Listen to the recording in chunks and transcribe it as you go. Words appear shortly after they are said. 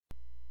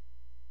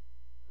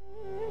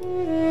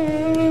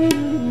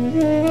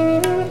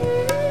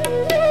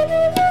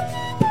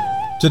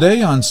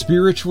Today on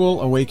Spiritual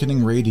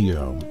Awakening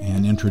Radio,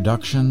 an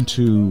introduction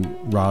to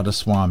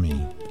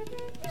RadhaSwami,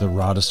 the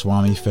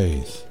RadhaSwami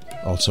faith,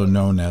 also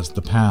known as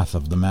the Path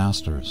of the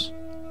Masters.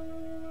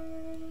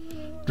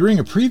 During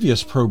a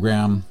previous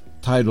program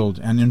titled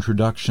An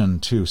Introduction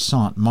to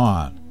Sant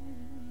Mat,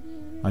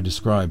 I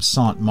described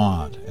Sant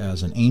Mat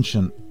as an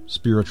ancient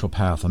spiritual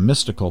path, a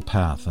mystical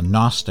path, a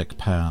Gnostic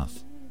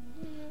path,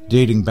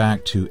 dating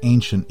back to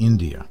ancient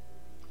India.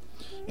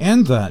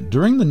 And that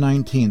during the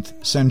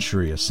 19th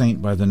century, a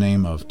saint by the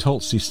name of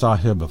Tulsi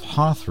Sahib of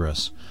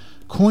Hathras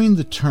coined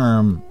the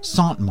term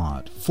Sant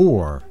Mat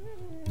for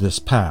this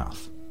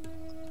path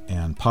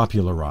and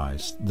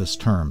popularized this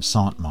term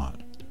Sant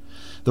Mat.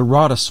 The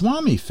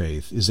RadhaSwami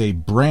faith is a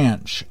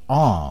branch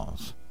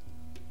of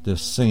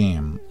this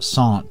same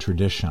Sant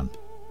tradition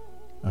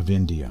of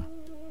India.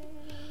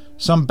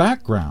 Some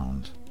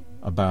background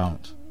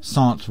about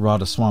Sant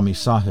RadhaSwami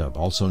Sahib,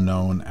 also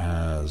known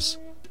as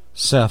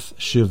Seth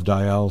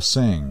Shivdayal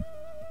Singh,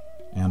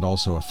 and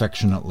also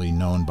affectionately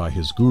known by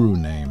his guru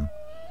name,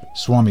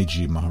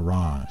 Swamiji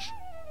Maharaj.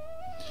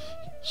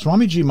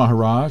 Swamiji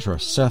Maharaj, or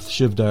Seth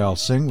Shivdayal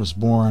Singh, was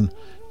born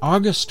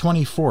August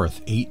 24th,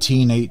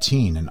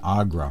 1818 in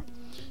Agra,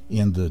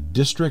 in the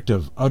district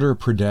of Uttar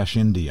Pradesh,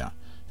 India,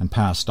 and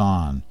passed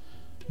on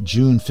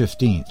June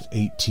 15th,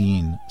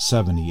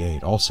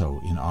 1878,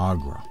 also in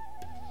Agra.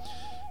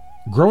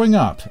 Growing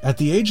up, at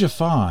the age of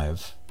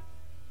 5,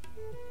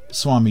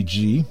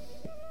 Swamiji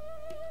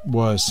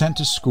was sent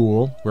to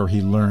school where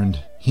he learned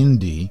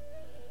Hindi,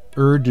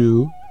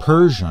 Urdu,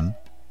 Persian,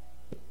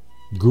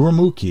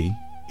 Gurmukhi,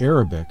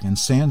 Arabic, and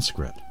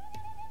Sanskrit.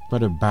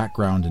 Quite a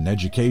background in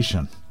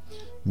education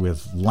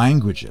with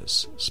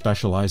languages,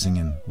 specializing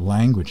in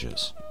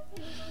languages.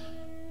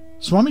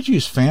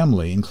 Swamiji's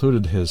family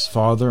included his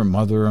father,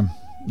 mother,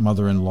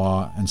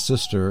 mother-in-law, and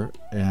sister,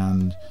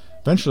 and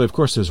eventually, of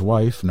course, his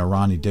wife,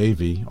 Narani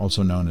Devi,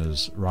 also known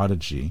as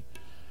Radhaji.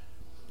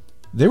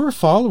 They were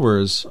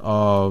followers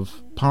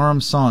of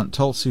Param Sant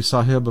Tulsi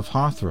Sahib of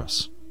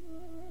Hathras.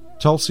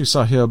 Tulsi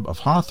Sahib of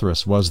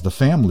Hathras was the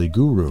family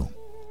guru.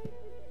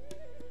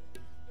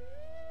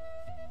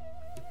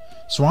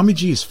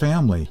 Swamiji's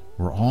family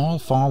were all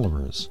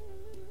followers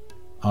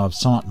of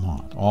Sant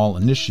Mat, all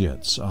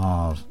initiates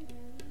of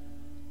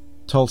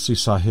Tulsi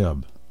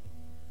Sahib,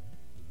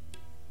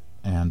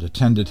 and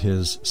attended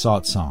his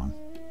satsang.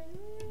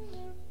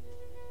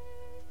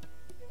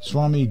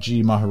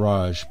 Swamiji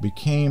Maharaj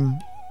became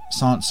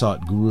Sant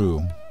Sat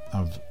Guru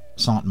of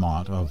Sant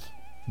Mat, of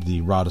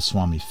the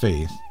RadhaSwami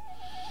faith.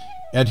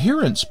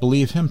 Adherents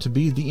believe him to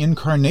be the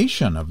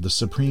incarnation of the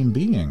Supreme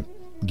Being,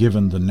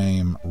 given the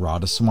name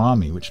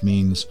RadhaSwami, which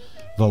means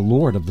the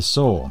Lord of the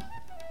Soul,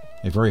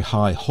 a very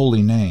high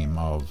holy name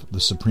of the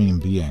Supreme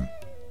Being.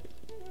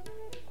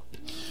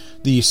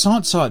 The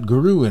Sant Sat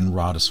Guru in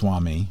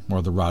RadhaSwami,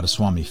 or the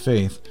RadhaSwami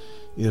faith,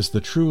 is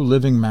the true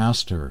living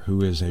master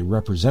who is a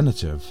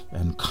representative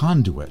and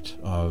conduit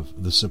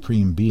of the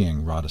Supreme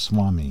Being,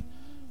 RadhaSwami,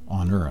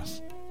 on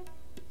earth.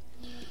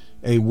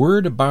 A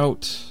word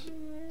about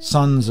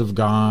sons of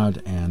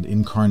God and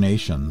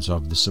incarnations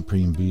of the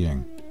Supreme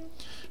Being.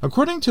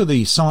 According to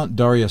the Sant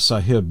Darya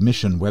Sahib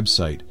mission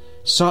website,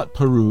 Sat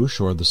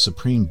Purush, or the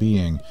Supreme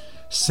Being,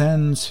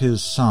 sends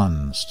his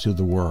sons to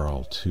the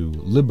world to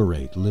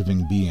liberate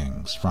living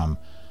beings from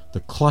the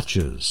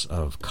clutches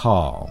of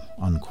Kal,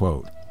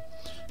 unquote.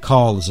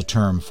 Kal is a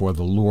term for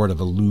the Lord of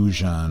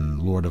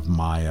Illusion, Lord of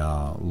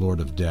Maya, Lord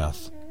of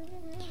Death.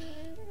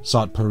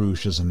 Sat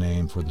Purush is a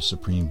name for the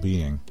Supreme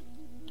Being.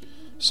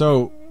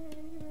 So,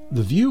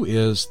 the view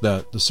is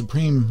that the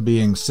Supreme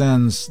Being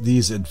sends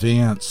these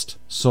advanced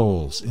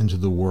souls into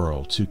the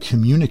world to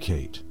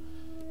communicate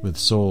with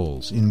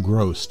souls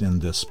engrossed in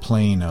this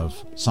plane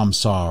of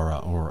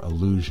samsara or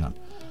illusion,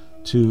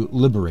 to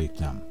liberate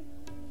them.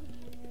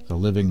 The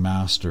living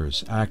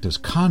masters act as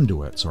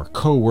conduits or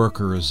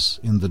co-workers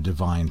in the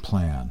divine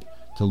plan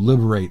to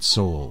liberate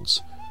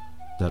souls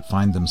that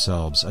find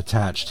themselves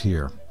attached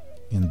here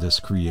in this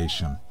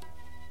creation.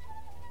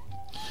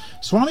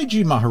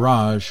 Swamiji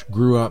Maharaj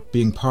grew up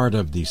being part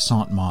of the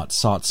Sant Mat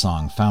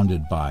satsang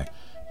founded by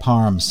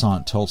Param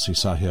Sant Tulsi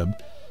Sahib,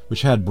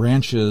 which had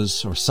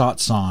branches or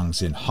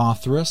satsangs in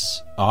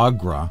Hathras,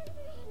 Agra,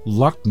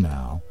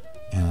 Lucknow,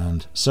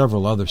 and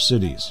several other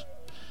cities.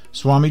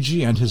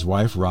 Swamiji and his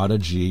wife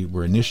Radhaji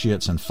were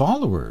initiates and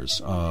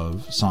followers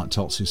of Sant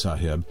Tulsi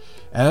Sahib,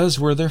 as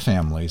were their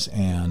families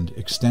and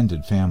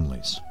extended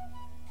families.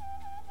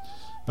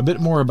 A bit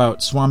more about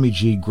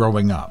Swamiji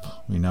growing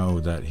up. We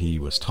know that he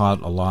was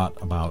taught a lot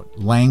about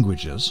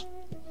languages.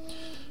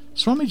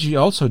 Swamiji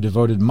also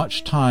devoted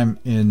much time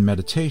in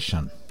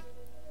meditation.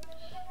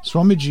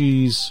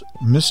 Swamiji's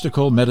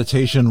mystical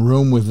meditation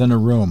room within a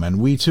room,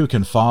 and we too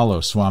can follow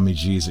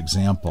Swamiji's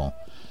example.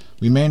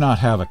 We may not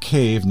have a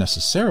cave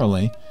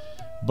necessarily,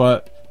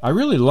 but I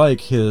really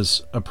like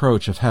his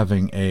approach of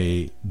having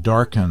a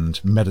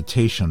darkened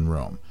meditation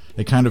room,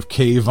 a kind of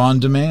cave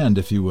on demand,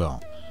 if you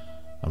will,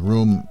 a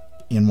room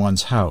in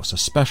one's house, a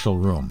special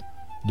room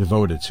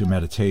devoted to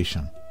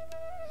meditation.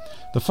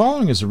 The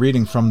following is a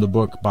reading from the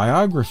book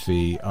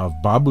Biography of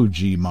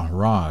Babuji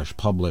Maharaj,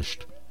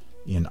 published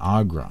in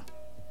Agra.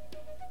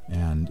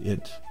 And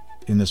it,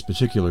 in this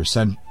particular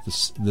session,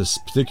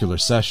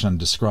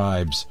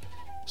 describes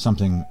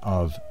something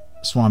of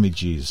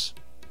Swamiji's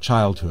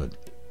childhood.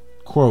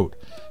 Quote,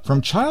 "From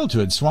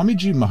childhood,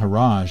 Swamiji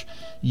Maharaj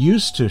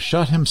used to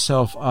shut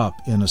himself up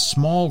in a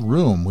small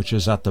room which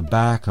is at the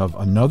back of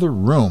another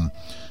room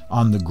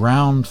on the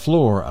ground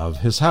floor of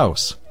his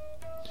house.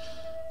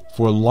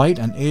 For light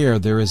and air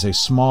there is a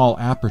small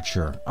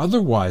aperture,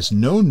 otherwise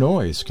no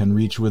noise can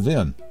reach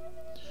within.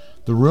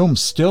 The room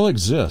still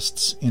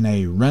exists in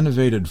a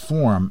renovated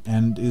form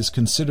and is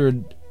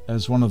considered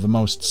as one of the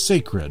most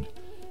sacred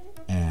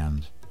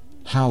and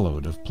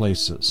hallowed of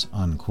places."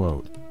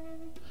 Unquote.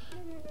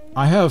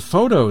 I have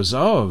photos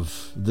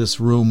of this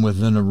room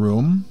within a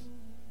room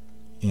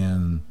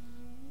in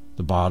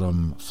the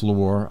bottom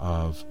floor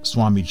of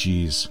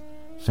Swamiji's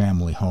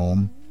family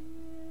home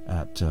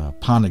at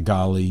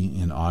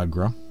Panagali in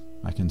Agra.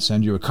 I can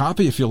send you a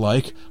copy if you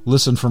like.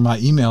 Listen for my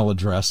email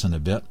address in a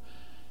bit.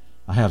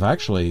 I have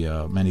actually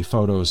many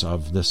photos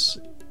of this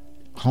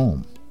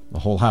home, the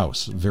whole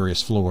house,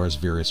 various floors,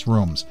 various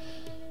rooms.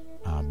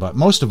 But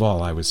most of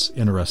all, I was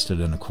interested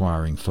in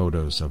acquiring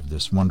photos of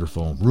this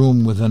wonderful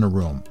room within a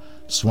room,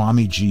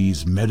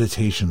 Swamiji's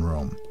meditation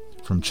room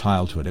from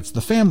childhood. It's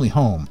the family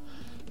home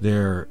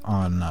there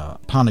on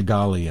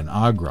Panagali in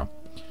Agra.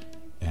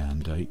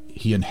 And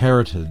he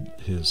inherited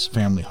his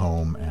family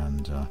home,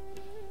 and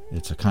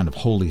it's a kind of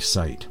holy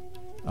site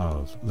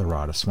of the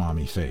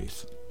RadhaSwami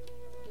faith.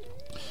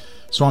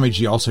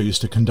 Swamiji also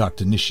used to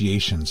conduct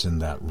initiations in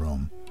that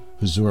room.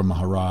 Huzur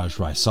Maharaj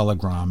Rai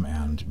Salagram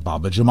and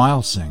Baba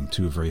Jamal Singh,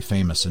 two very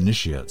famous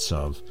initiates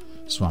of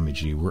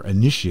Swamiji, were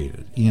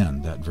initiated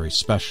in that very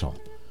special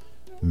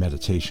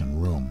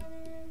meditation room.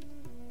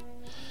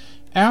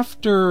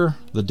 After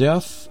the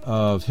death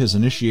of his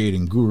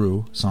initiating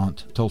guru,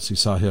 Sant Tulsi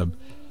Sahib,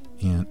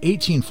 in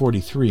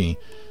 1843,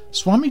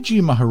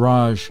 Swamiji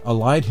Maharaj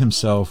allied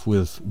himself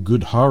with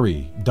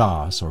Gudhari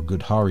Das, or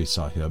Gudhari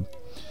Sahib,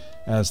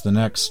 as the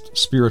next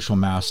spiritual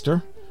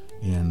master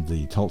in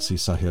the Tulsi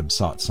Sahib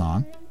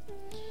satsang.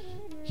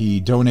 He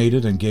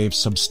donated and gave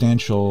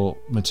substantial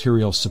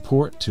material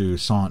support to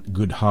Sant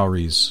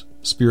Gudhari's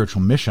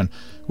spiritual mission,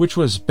 which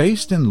was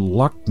based in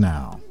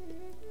Lucknow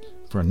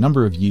for a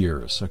number of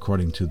years,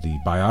 according to the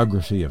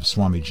biography of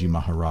Swamiji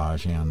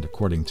Maharaj and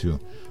according to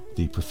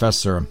the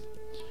professor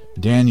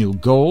Daniel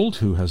Gold,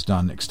 who has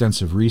done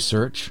extensive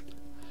research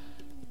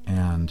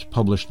and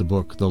published the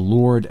book The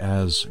Lord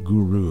as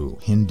Guru,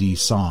 Hindi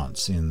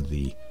Sants in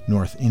the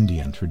North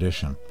Indian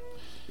tradition.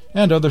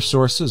 And other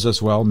sources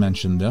as well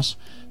mention this.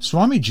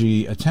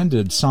 Swamiji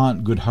attended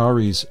Sant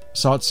Gudhari's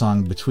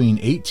satsang between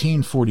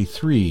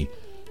 1843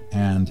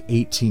 and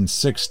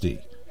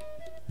 1860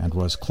 and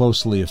was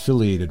closely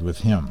affiliated with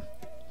him.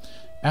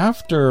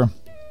 After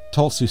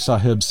Tulsi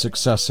Sahib's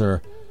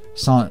successor,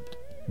 Sant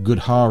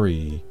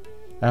Gudhari's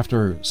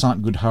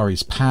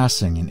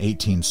passing in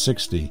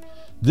 1860,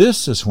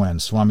 this is when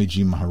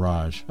Swamiji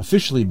Maharaj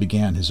officially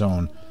began his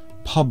own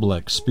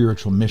public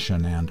spiritual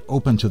mission and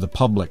opened to the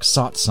public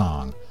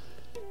satsang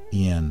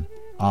in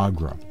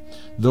Agra.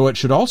 Though it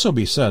should also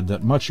be said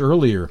that much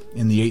earlier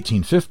in the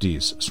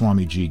 1850s,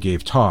 Swamiji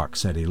gave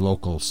talks at a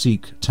local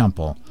Sikh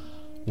temple,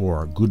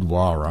 or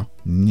Gurdwara,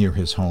 near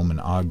his home in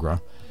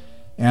Agra,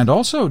 and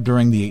also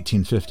during the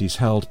 1850s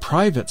held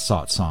private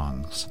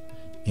satsangs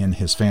in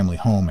his family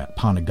home at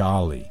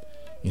Panagali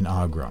in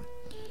Agra.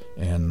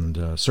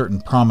 And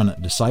certain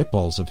prominent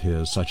disciples of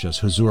his, such as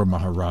Huzur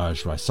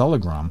Maharaj Rai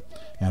Salagram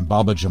and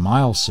Baba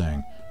Jamal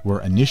Singh,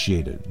 were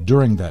initiated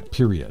during that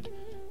period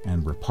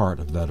and were part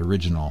of that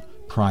original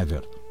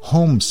private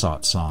home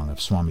satsang of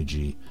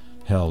Swamiji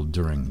held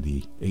during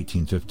the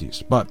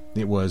 1850s. But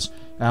it was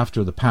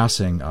after the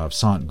passing of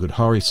Sant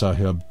Gudhari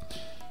Sahib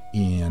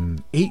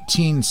in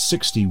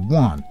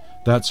 1861,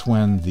 that's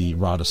when the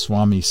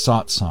RadhaSwami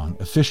satsang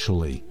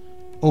officially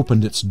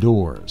opened its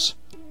doors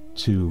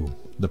to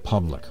the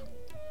public.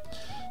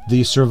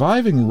 The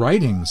surviving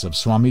writings of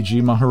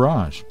Swamiji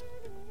Maharaj.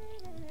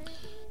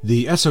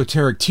 The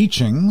Esoteric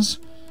Teachings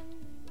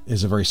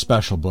is a very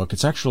special book.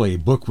 It's actually a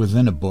book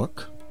within a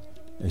book,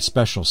 a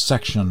special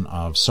section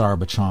of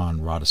Sarbachan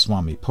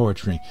RadhaSwami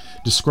poetry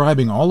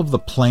describing all of the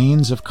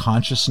planes of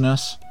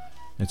consciousness.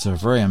 It's a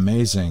very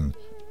amazing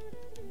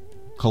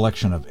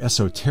collection of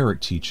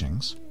esoteric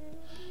teachings.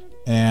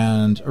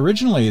 And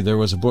originally there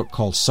was a book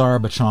called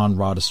Sarbachan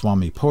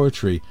RadhaSwami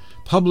Poetry,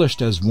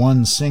 published as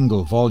one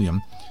single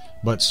volume,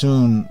 but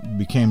soon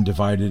became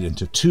divided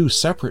into two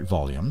separate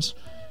volumes,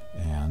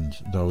 and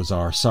those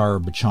are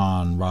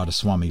Sarbachan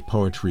RadhaSwami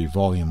Poetry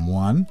Volume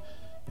 1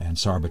 and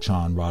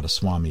Sarbachan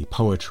RadhaSwami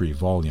Poetry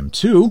Volume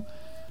 2.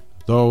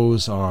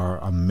 Those are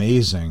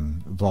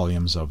amazing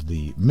volumes of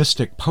the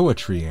mystic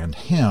poetry and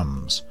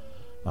hymns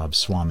of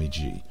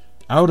Swamiji,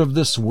 out of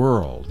this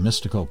world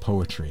mystical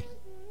poetry.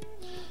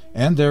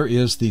 And there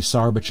is the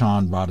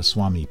Sarbachan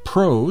RadhaSwami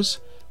Prose,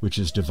 which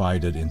is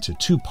divided into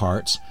two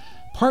parts.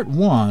 Part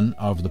 1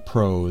 of the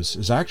prose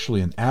is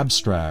actually an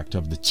abstract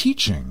of the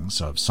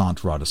teachings of Sant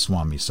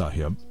RadhaSwami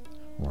Sahib,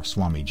 or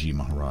Swamiji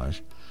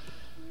Maharaj,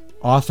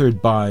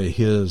 authored by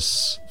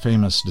his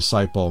famous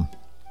disciple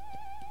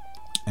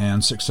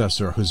and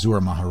successor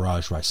Huzur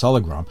Maharaj Rai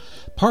Salagram.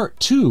 Part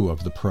 2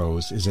 of the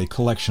prose is a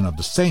collection of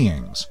the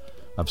sayings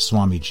of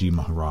Swamiji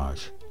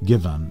Maharaj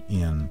given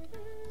in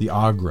the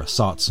Agra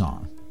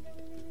Satsang.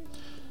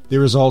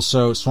 There is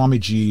also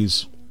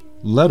Swamiji's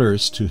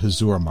letters to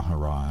Huzur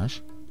Maharaj.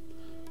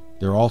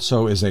 There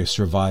also is a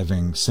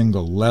surviving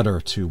single letter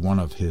to one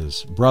of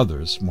his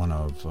brothers, one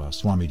of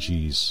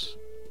Swamiji's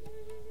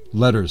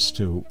letters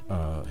to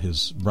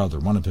his brother,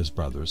 one of his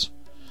brothers.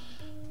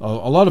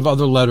 A lot of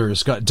other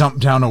letters got dumped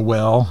down a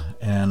well,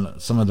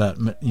 and some of that,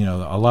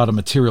 a lot of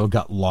material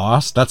got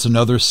lost. That's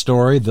another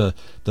story, the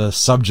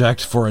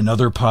subject for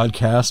another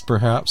podcast,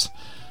 perhaps.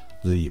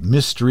 The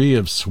mystery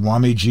of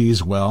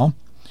Swamiji's well.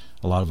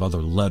 A lot of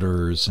other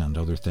letters and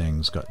other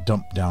things got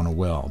dumped down a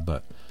well,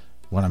 but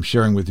what I'm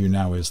sharing with you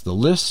now is the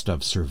list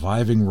of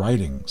surviving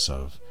writings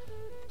of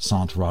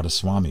Sant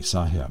RadhaSwami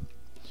Sahib.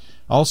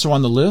 Also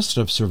on the list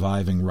of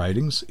surviving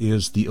writings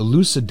is the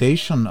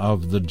elucidation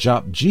of the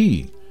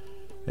Japji,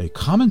 a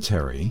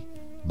commentary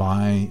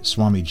by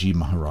Swamiji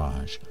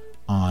Maharaj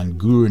on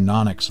Guru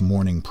Nanak's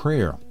morning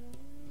prayer.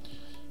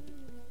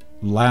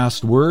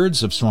 Last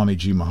Words of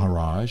Swamiji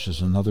Maharaj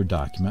is another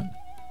document.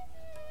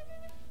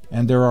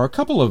 And there are a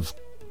couple of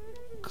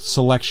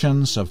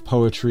selections of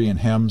poetry and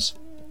hymns.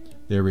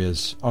 There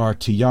is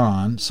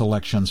Artiyan,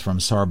 selections from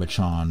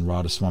Sarbachan,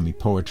 RadhaSwami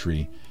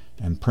poetry,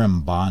 and Prem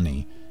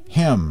Bani,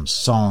 hymns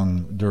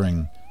sung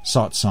during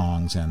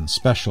satsangs and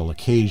special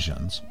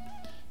occasions.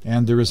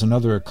 And there is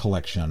another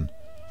collection,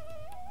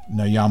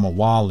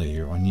 Niyamavali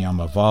or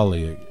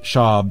Niyamavali,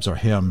 shabds or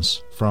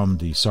hymns from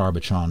the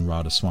Sarbachan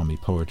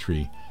RadhaSwami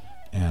poetry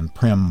and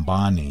Prem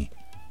Bani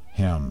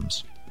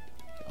hymns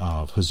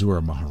of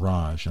Huzur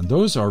Maharaj. And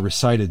those are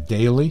recited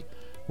daily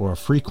or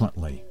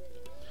frequently.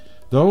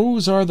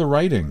 Those are the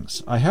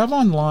writings. I have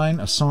online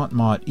a Sant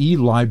Mat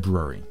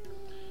e-library,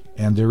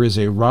 and there is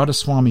a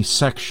RadhaSwami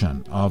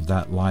section of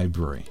that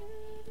library.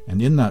 And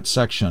in that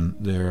section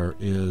there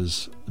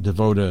is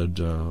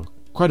devoted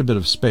quite a bit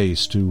of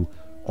space to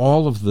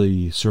all of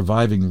the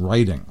surviving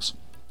writings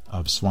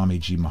of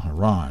Swamiji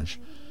Maharaj,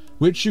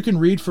 which you can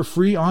read for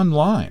free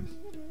online.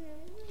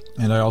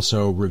 And I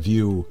also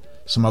review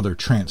some other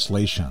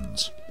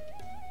translations,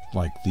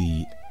 like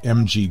the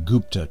M.G.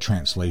 Gupta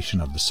translation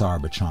of the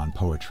Sarbachan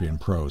poetry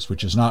and prose,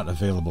 which is not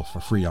available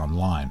for free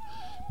online,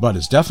 but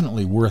is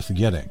definitely worth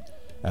getting,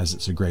 as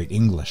it's a great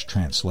English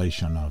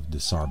translation of the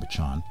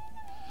Sarbachan.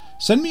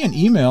 Send me an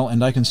email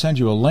and I can send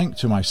you a link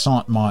to my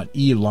Sant Mat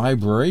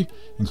e-library,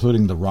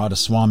 including the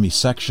RadhaSwami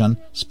section,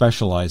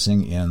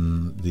 specializing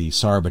in the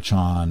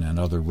Sarbachan and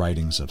other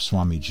writings of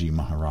Swamiji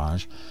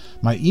Maharaj.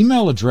 My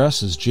email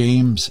address is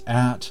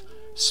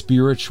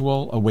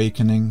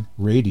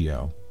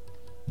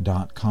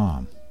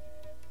james@spiritualawakeningradio.com.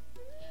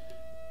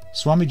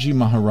 Swamiji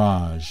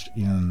Maharaj,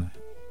 in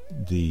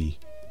the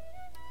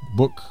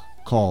book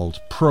called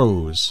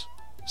Prose,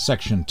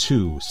 Section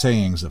 2,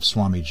 Sayings of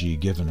Swamiji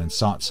Given in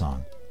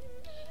Satsang,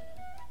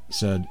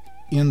 said,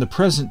 in the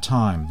present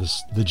time,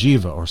 the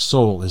jiva, or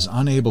soul, is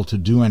unable to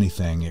do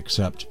anything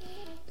except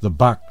the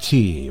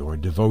bhakti, or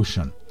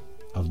devotion,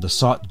 of the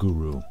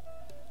Satguru,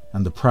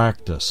 and the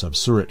practice of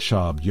Surat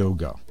Shabd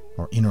Yoga,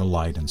 or inner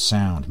light and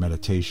sound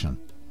meditation.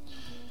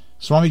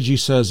 Swamiji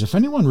says, if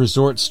anyone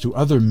resorts to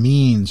other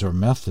means or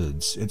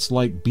methods, it's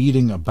like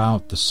beating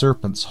about the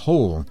serpent's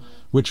hole,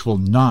 which will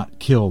not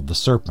kill the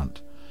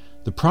serpent.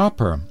 The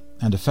proper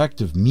and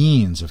effective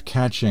means of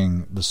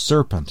catching the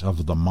serpent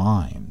of the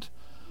mind,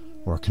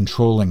 or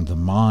controlling the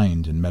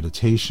mind in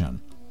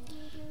meditation,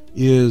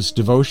 is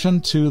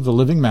devotion to the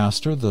living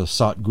master, the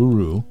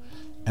Satguru,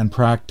 and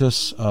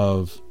practice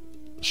of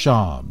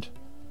Shabd,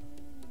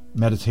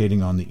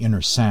 meditating on the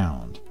inner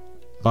sound.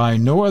 By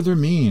no other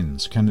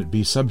means can it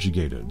be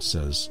subjugated,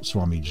 says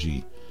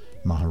Swamiji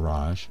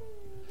Maharaj.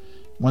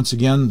 Once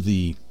again,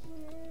 the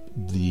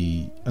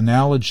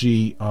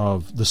analogy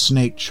of the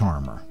snake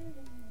charmer,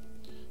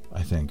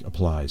 I think,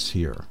 applies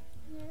here.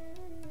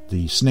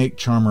 The snake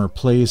charmer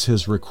plays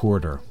his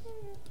recorder.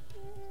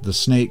 The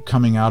snake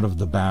coming out of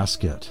the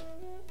basket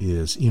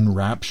is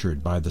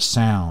enraptured by the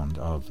sound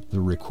of the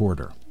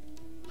recorder.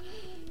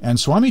 And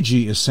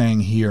Swamiji is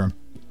saying here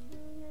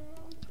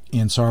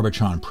in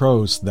Sarbachan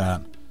prose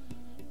that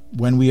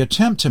when we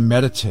attempt to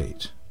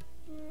meditate,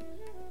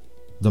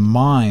 the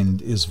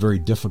mind is very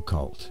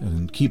difficult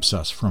and keeps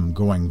us from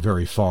going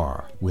very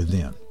far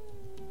within,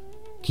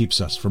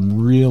 keeps us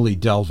from really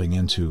delving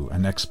into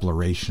an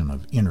exploration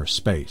of inner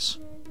space.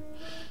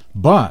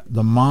 But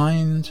the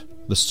mind,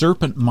 the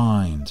serpent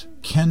mind,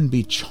 can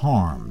be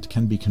charmed,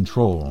 can be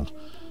controlled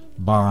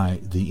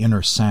by the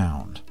inner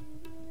sound.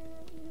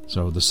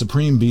 So the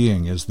Supreme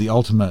Being is the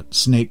ultimate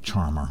snake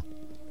charmer,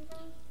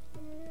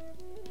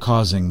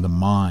 causing the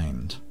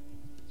mind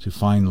to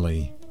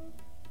finally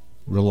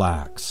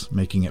relax,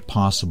 making it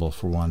possible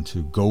for one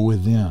to go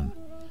within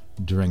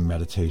during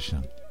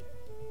meditation.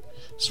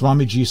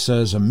 Swamiji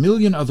says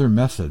 1,000,000 other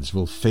methods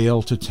will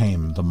fail to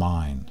tame the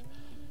mind.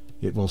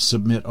 It will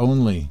submit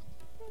only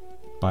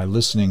by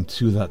listening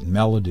to that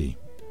melody.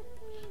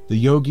 The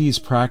yogis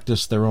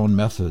practice their own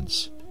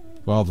methods,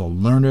 while the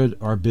learned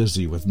are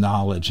busy with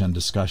knowledge and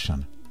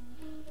discussion.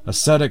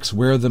 Ascetics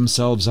wear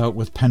themselves out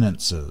with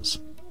penances,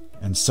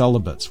 and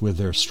celibates with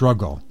their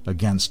struggle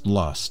against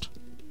lust.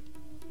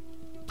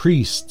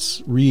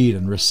 Priests read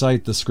and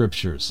recite the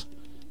scriptures.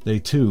 They,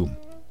 too,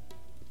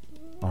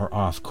 are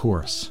off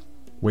course,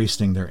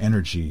 wasting their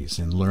energies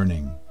in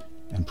learning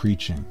and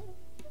preaching.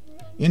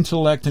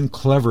 Intellect and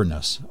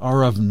cleverness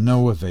are of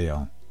no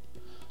avail.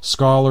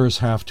 Scholars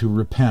have to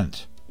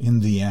repent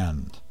in the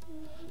end.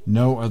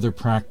 No other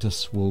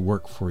practice will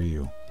work for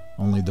you.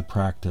 Only the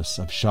practice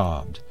of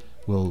Shabd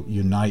will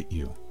unite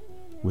you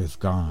with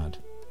God,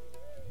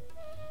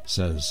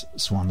 says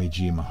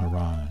Swamiji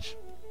Maharaj.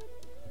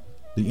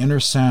 The inner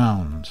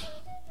sound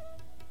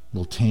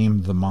will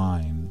tame the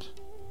mind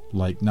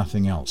like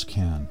nothing else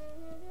can.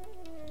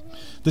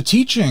 The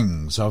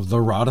teachings of the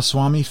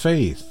Radhasoami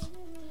faith,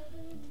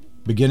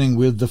 beginning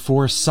with the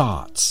 4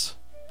 Sats,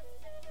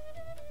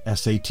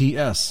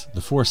 S-A-T-S,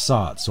 the 4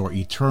 Sats, or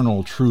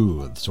eternal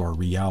truths or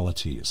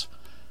realities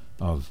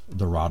of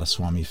the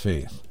Radhasoami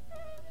faith.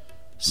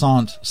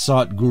 Sant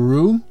Sat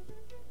Guru,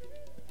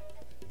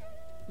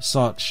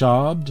 Sat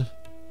Shabd,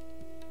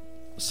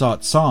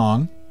 Sat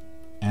Sang,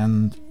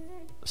 and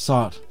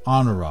Sat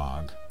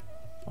Anurag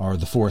are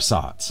the 4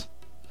 Sats.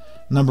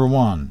 Number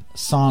 1,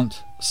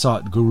 Sant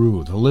Sat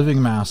Guru, the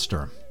living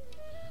master,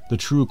 the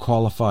true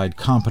qualified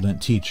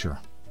competent teacher.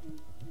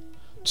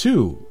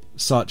 2,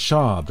 Sat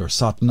Shabd or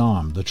Sat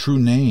Nam, the true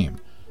name,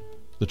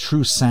 the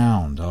true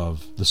sound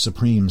of the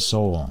Supreme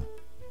Soul.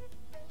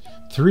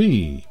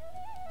 3,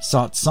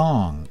 Sat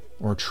Sang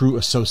or true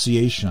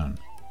association,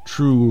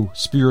 true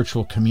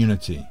spiritual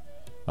community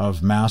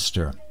of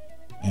master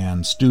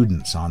and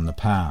students on the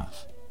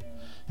path.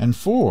 And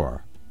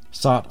 4,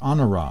 Sat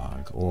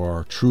Anurag,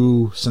 or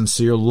true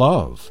sincere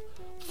love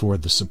for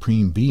the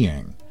Supreme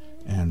Being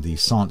and the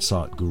Sant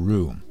Sat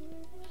Guru.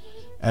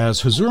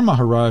 As Huzur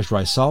Maharaj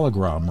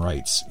Raisalagram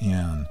writes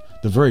in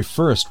the very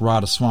first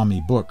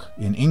RadhaSwami book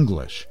in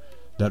English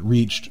that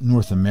reached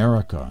North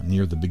America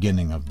near the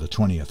beginning of the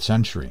 20th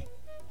century,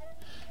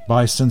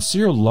 by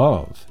sincere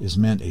love is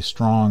meant a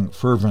strong,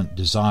 fervent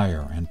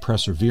desire and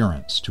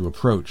perseverance to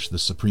approach the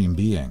Supreme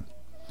Being.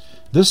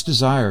 This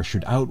desire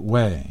should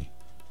outweigh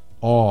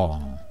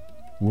all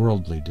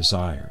worldly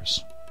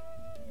desires.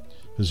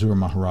 Huzur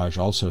Maharaj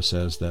also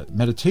says that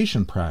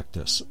meditation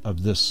practice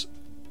of this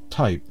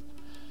type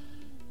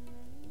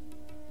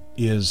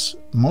is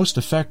most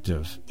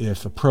effective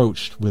if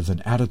approached with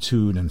an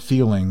attitude and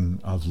feeling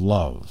of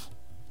love,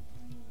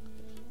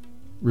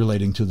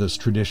 relating to this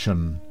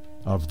tradition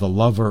of the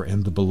lover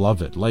and the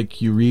beloved.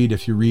 Like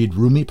if you read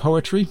Rumi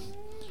poetry,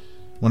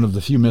 one of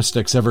the few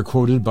mystics ever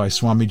quoted by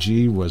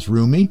Swamiji was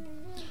Rumi,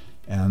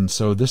 and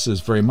so this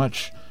is very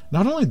much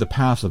not only the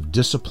path of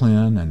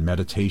discipline and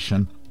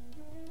meditation,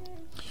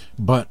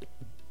 but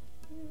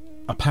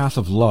a path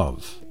of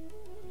love.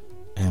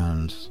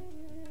 And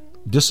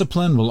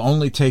discipline will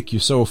only take you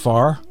so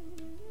far.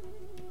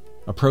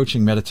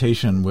 Approaching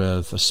meditation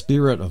with a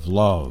spirit of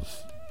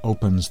love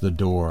opens the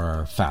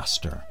door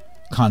faster,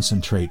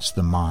 concentrates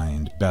the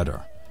mind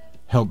better,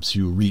 helps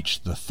you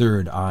reach the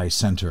third eye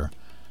center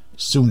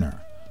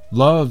sooner.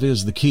 Love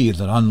is the key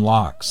that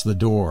unlocks the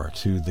door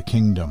to the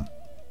kingdom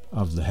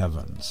of the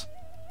heavens.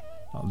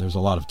 There's a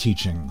lot of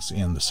teachings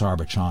in the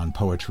Sarbachan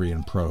poetry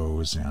and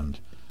prose and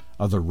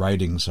other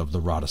writings of the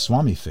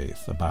Radhasoami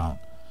faith about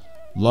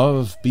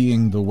love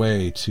being the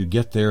way to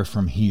get there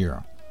from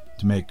here,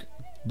 to make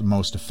the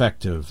most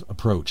effective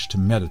approach to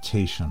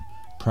meditation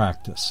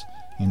practice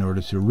in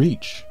order to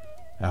reach,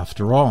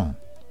 after all,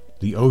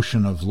 the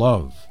ocean of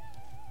love,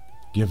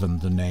 given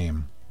the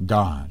name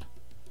God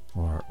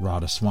or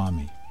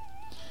Radhasoami.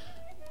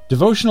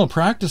 Devotional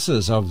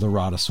practices of the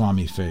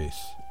Radhasoami faith.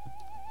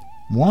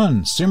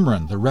 1.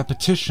 Simran, the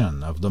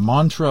repetition of the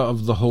mantra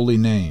of the holy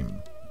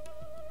name.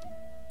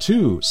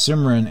 2.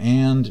 Simran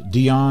and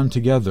Dhyan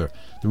together,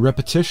 the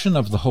repetition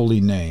of the holy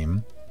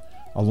name,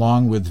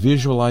 along with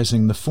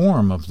visualizing the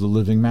form of the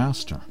living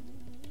master.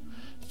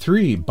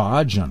 3.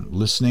 Bhajan,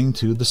 listening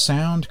to the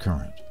sound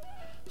current.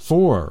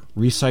 4.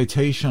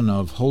 Recitation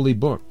of holy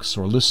books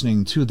or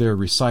listening to their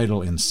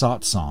recital in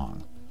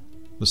satsang,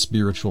 the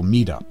spiritual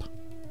meetup,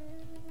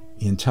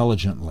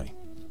 intelligently.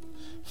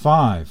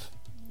 5.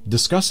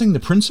 Discussing the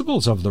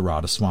principles of the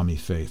Radhasoami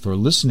faith or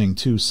listening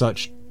to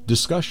such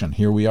discussion.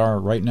 Here we are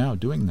right now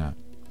doing that.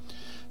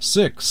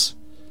 6.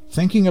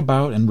 Thinking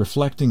about and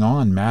reflecting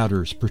on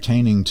matters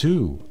pertaining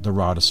to the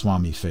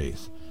Radhasoami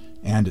faith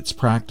and its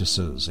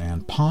practices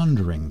and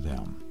pondering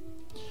them.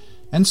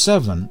 And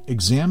 7.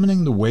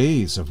 Examining the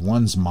ways of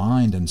one's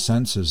mind and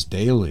senses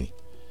daily,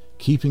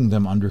 keeping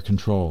them under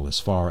control as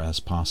far as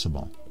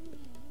possible.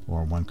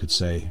 Or one could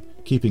say,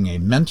 keeping a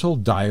mental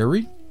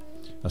diary,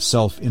 a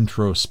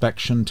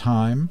self-introspection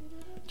time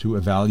to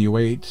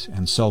evaluate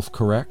and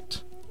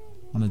self-correct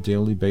on a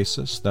daily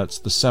basis. That's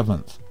the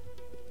 7th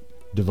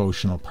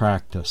devotional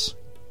practice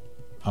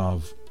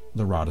of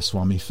the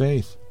Radhasoami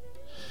faith.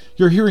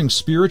 You're hearing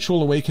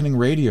Spiritual Awakening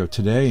Radio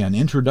today, an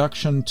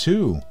introduction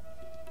to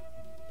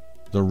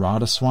the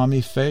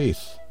Radhasoami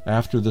faith.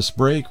 After this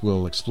break,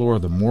 we'll explore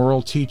the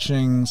moral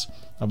teachings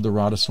of the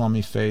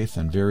Radhasoami faith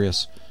and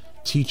various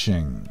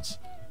teachings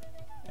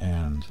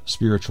and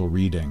spiritual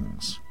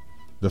readings.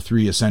 The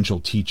three essential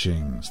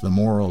teachings, the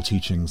moral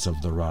teachings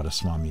of the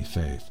Radhasoami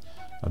faith.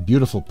 A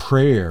beautiful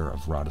prayer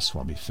of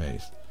Radhasoami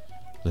faith.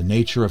 The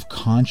nature of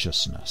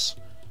consciousness.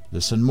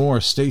 This and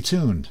more. Stay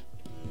tuned.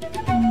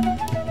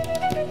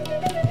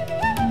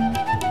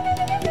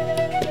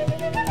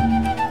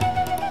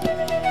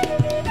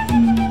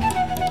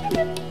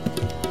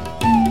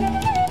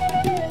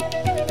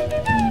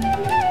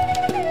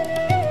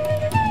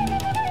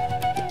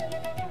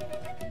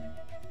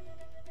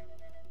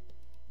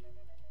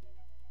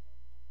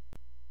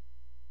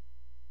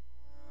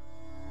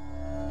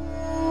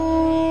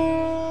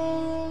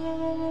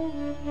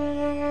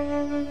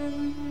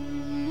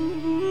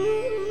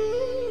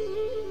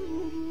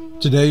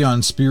 Today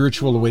on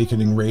Spiritual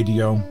Awakening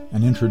Radio,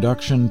 an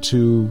introduction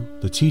to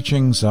the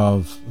teachings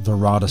of the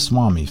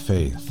Radhasoami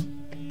faith.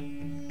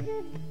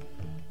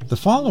 The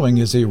following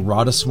is a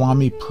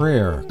Radhasoami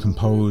prayer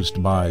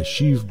composed by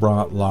Shiv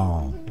Brat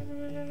Lal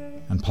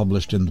and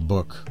published in the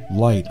book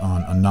Light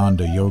on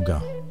Ananda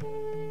Yoga.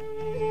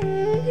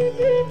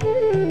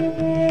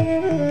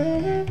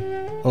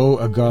 O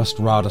august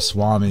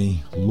Radhasoami,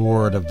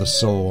 Lord of the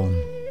soul,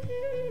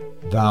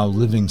 thou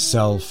living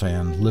self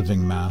and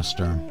living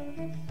master,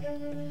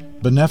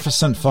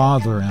 beneficent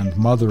Father and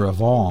Mother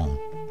of all,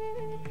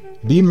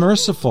 be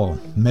merciful,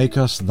 make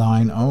us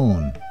thine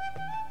own,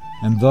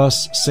 and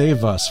thus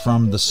save us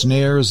from the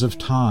snares of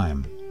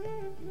time.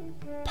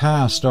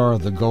 Past are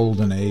the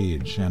golden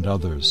age and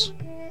others,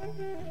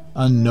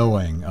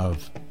 unknowing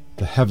of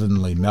the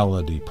heavenly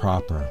melody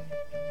proper.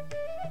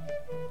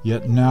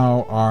 Yet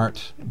now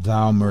art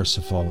thou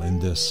merciful in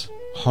this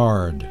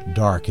hard,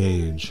 dark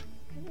age,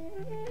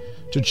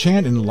 to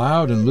chant in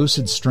loud and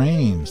lucid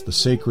strains the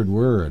sacred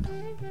word.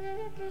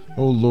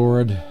 O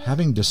Lord,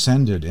 having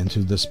descended into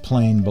this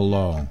plain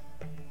below,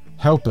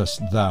 helpest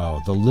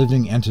thou the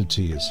living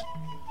entities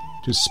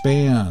to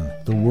span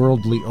the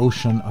worldly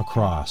ocean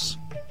across,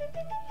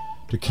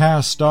 to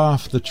cast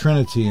off the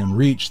Trinity and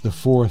reach the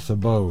fourth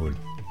abode,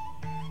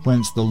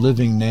 whence the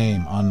living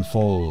name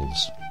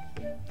unfolds,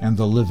 and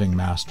the living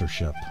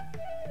mastership.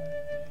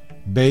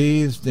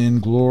 Bathed in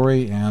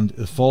glory and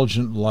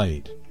effulgent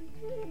light,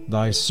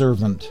 thy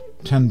servant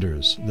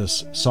tenders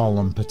this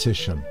solemn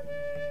petition.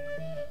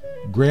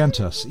 Grant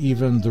us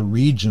even the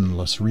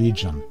regionless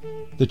region,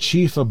 the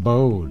chief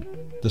abode,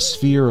 the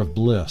sphere of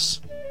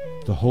bliss,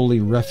 the holy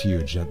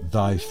refuge at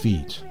thy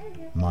feet,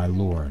 my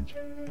Lord.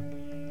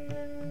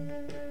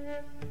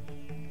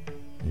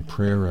 A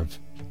prayer of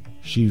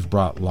Shiv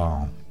Brat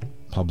Lal,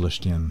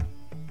 published in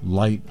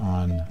Light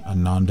on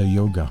Ananda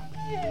Yoga.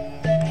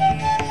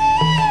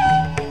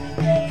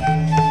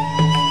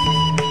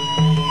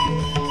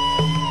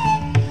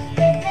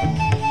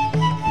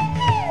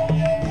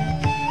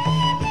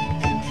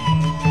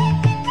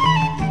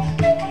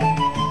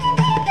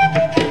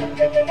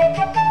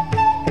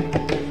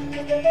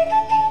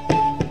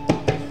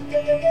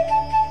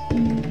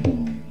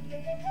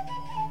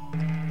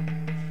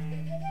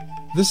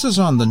 This is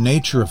on the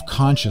nature of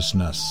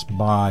consciousness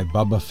by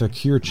Baba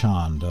Fakir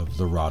Chand of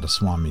the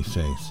Radhasoami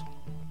faith.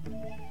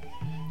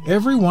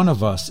 Every one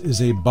of us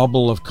is a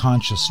bubble of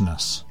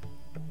consciousness.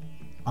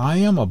 I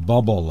am a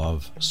bubble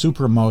of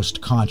supramost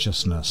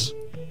consciousness.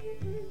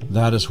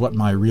 That is what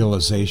my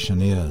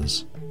realization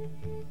is.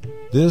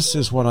 This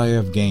is what I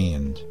have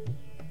gained.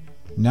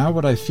 Now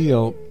what I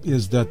feel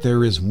is that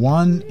there is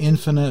one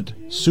infinite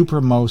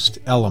supramost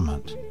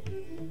element.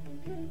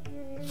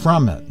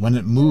 From it, when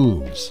it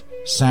moves,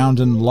 sound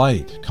and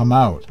light come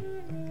out,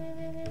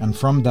 and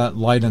from that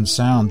light and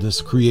sound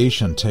this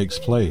creation takes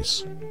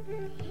place.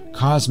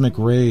 Cosmic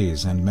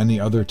rays and many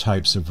other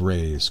types of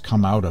rays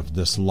come out of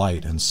this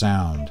light and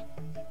sound,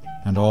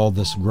 and all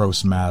this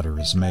gross matter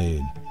is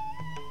made.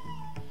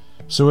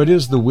 So it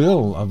is the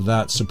will of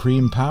that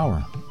supreme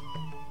power.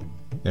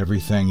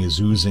 Everything is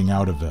oozing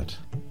out of it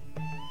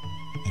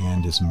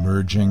and is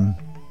merging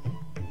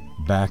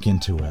back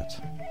into it.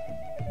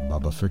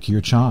 Baba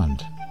Fakir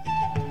Chand.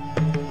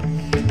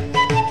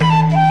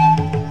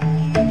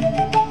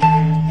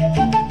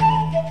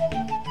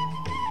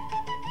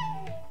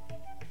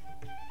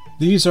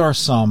 These are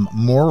some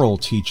moral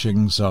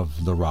teachings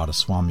of the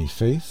Radhasoami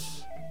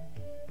faith,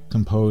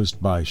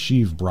 composed by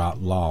Shiv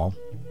Brat Lal,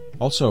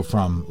 also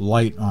from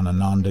Light on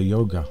Ananda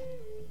Yoga.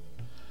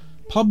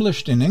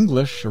 Published in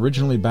English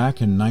originally back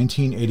in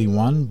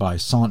 1981 by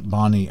Sant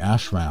Bani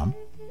Ashram,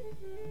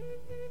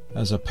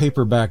 as a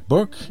paperback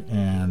book,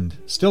 and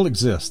still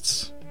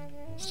exists,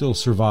 still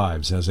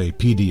survives as a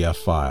PDF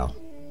file.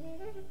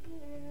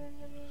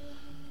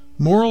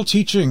 Moral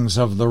teachings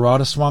of the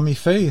Radhasoami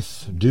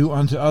faith. Do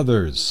unto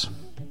others.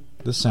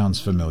 This sounds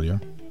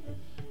familiar.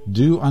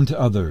 Do unto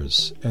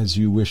others as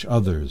you wish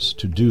others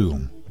to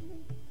do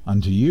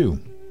unto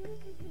you.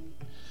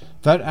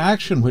 That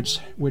action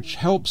which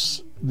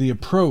helps the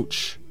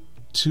approach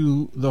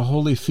to the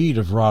holy feet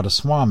of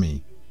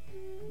Radhasoami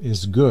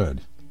is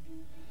good,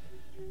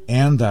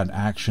 and that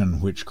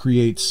action which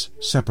creates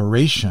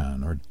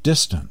separation or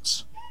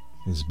distance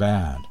is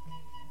bad.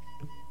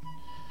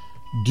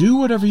 Do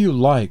whatever you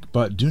like,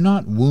 but do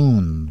not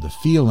wound the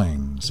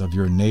feelings of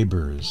your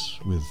neighbors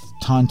with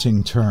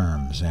taunting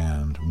terms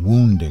and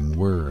wounding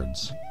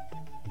words.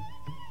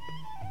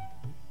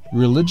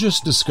 Religious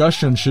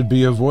discussion should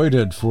be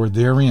avoided, for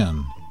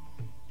therein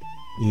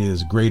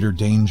is greater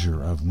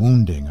danger of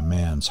wounding a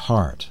man's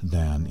heart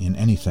than in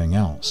anything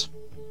else.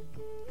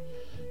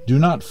 Do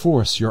not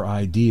force your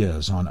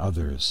ideas on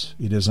others.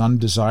 It is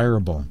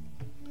undesirable.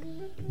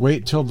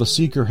 Wait till the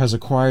seeker has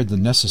acquired the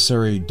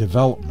necessary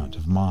development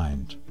of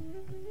mind.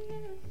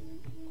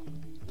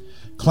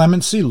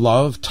 Clemency,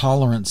 love,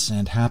 tolerance,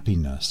 and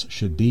happiness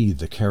should be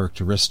the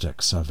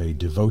characteristics of a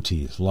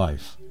devotee's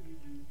life.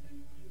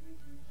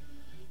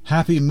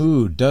 Happy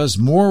mood does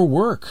more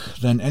work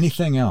than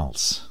anything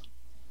else.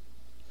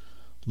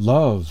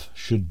 Love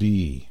should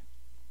be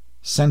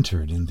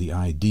centered in the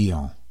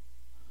ideal.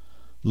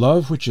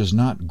 Love which is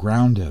not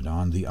grounded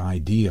on the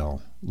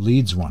ideal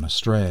leads one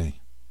astray.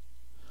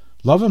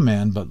 Love a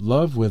man, but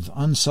love with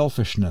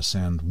unselfishness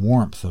and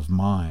warmth of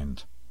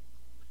mind.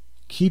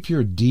 Keep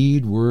your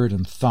deed, word,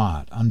 and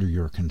thought under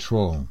your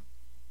control,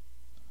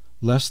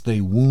 lest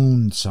they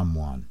wound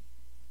someone.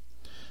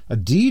 A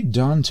deed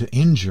done to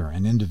injure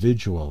an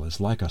individual is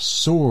like a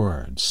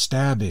sword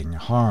stabbing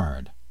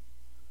hard.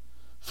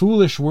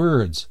 Foolish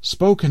words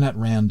spoken at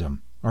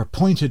random are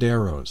pointed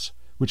arrows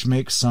which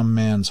make some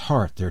man's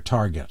heart their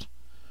target.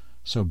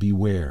 So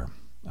beware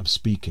of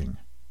speaking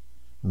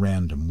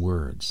random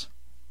words.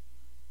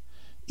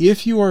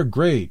 If you are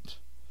great,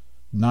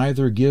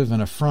 neither give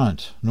an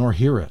affront nor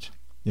hear it.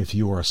 If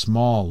you are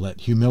small,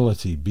 let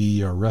humility be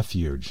your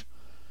refuge,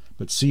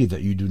 but see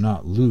that you do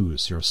not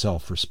lose your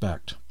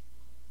self-respect.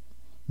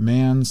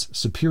 Man's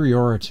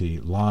superiority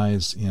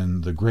lies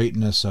in the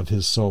greatness of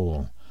his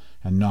soul,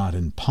 and not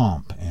in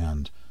pomp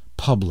and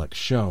public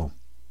show.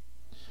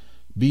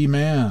 Be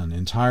man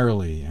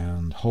entirely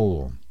and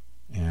whole,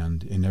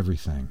 and in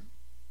everything.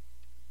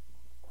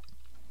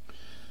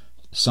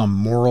 Some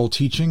Moral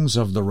Teachings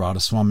of the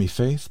Radhasoami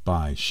Faith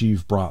by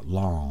Shiv Brat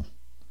Lal,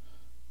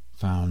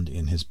 found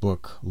in his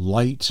book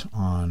Light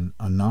on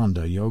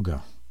Ananda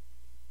Yoga.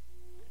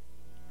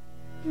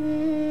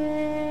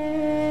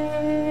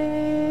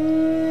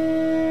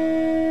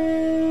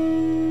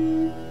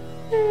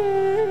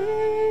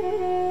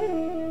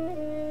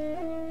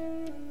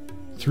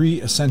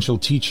 Three Essential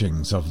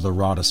Teachings of the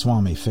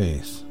Radhasoami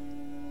Faith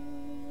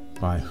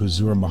by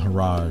Huzur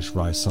Maharaj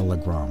Rai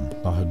Salagram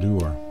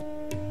Bahadur.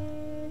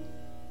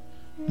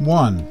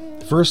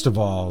 1. First of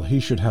all, he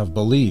should have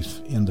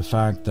belief in the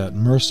fact that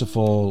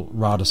merciful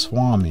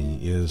Radhasoami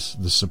is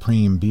the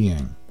Supreme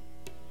Being,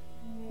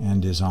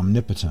 and is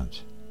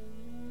omnipotent,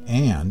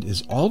 and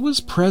is always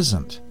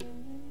present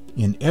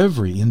in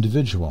every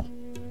individual.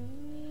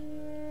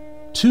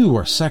 2,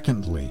 or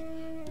secondly,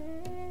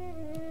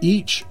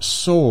 each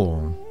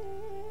soul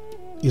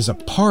is a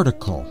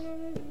particle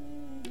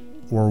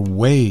or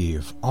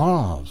wave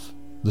of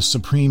the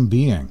Supreme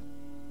Being,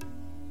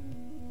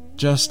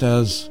 just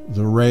as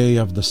the ray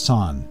of the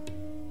sun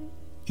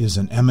is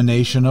an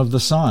emanation of the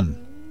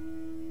sun.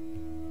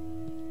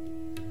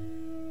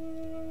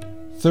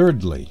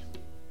 Thirdly,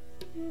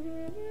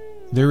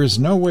 there is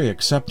no way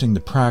accepting the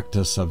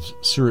practice of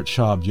Surat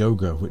Shabd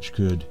Yoga which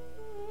could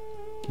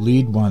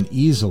lead one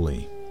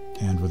easily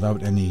and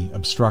without any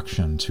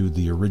obstruction to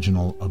the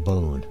original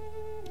abode.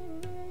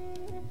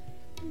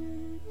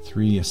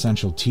 3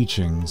 Essential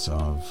Teachings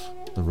of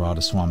the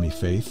Radhasoami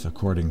Faith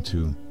according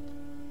to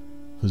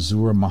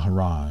Huzur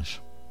Maharaj.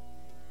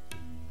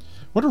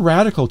 What a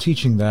radical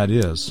teaching that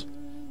is.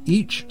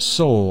 Each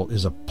soul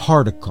is a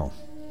particle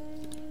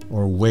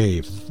or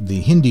wave. The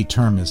Hindi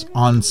term is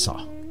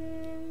ansa.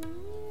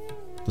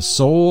 The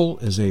soul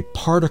is a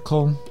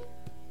particle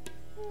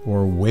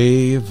or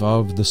wave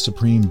of the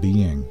Supreme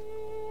Being,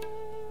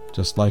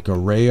 just like a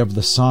ray of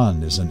the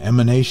sun is an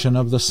emanation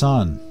of the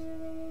sun.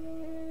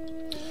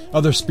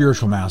 Other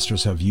spiritual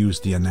masters have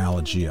used the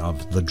analogy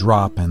of the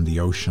drop and the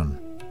ocean.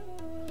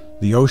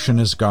 The ocean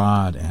is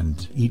God,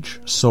 and each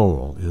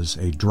soul is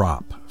a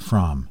drop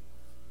from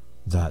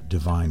that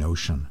divine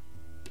ocean.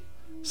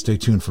 Stay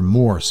tuned for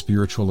more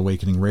Spiritual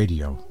Awakening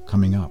Radio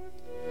coming up.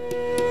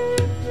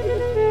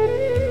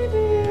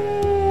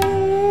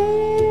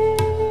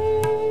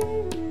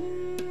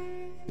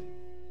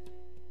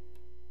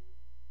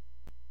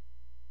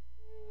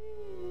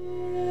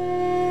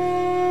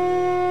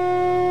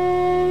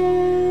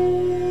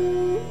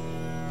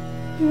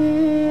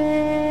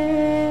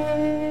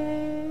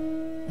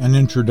 An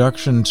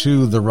introduction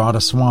to the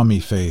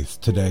Radhasoami Faith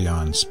today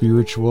on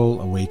Spiritual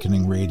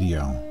Awakening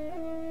Radio.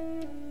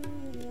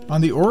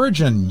 On the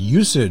origin,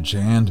 usage,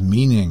 and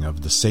meaning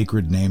of the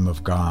sacred name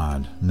of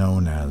God,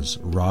 known as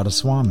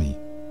Radhasoami.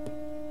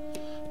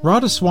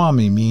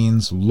 Radhasoami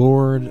means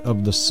Lord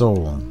of the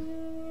Soul.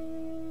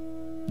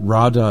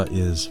 Radha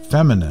is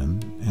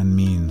feminine and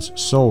means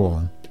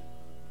soul.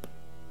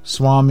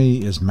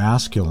 Swami is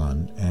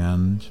masculine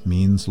and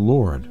means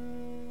Lord.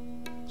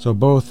 So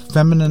both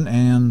feminine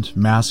and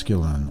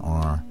masculine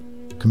are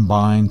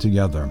combined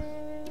together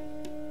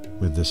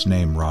with this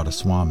name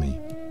RadhaSwami.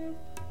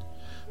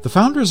 The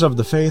founders of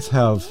the faith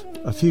have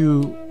a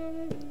few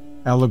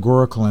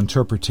allegorical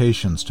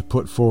interpretations to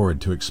put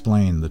forward to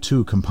explain the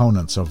two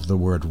components of the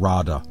word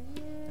Radha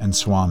and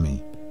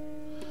Swami.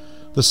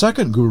 The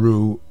second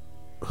guru,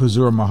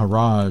 Huzur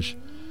Maharaj,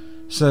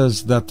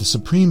 says that the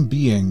Supreme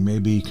Being may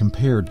be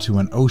compared to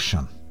an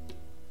ocean.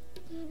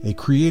 A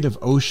creative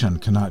ocean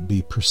cannot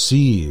be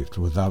perceived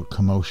without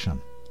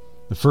commotion.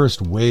 The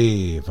first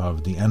wave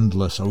of the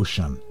endless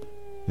ocean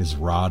is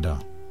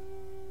Radha.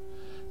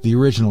 The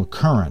original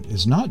current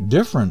is not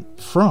different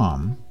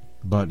from,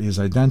 but is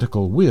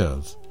identical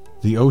with,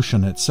 the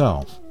ocean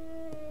itself.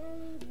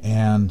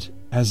 And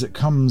as it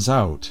comes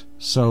out,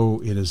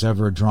 so it is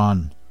ever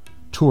drawn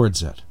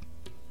towards it.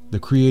 The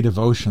creative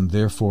ocean,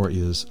 therefore,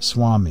 is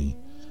Swami,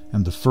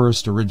 and the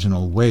first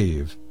original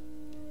wave,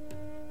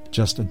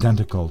 just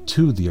identical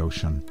to the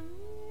ocean,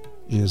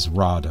 is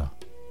Radha.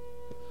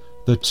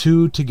 The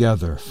two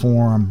together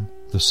form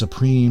the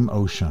supreme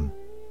ocean,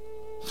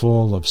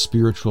 full of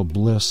spiritual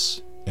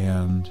bliss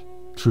and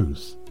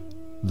truth,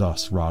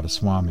 thus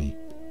RadhaSwami.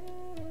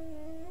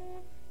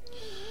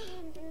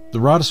 The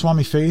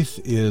RadhaSwami faith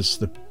is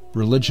the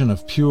religion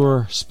of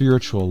pure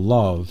spiritual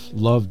love.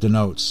 Love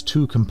denotes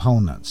two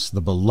components,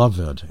 the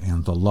beloved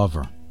and the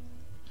lover.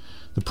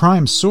 The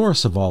prime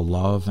source of all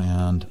love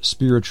and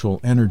spiritual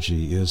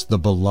energy is the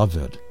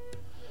beloved,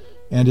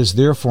 and is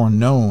therefore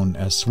known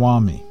as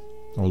Swami,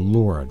 or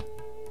Lord.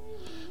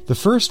 The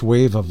first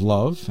wave of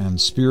love and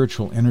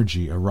spiritual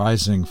energy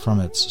arising from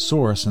its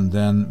source and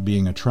then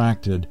being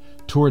attracted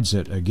towards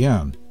it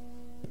again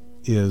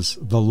is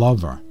the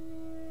lover,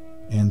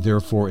 and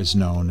therefore is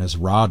known as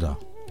Radha.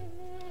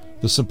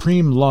 The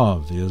supreme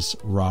love is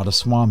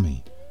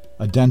RadhaSwami,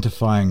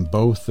 identifying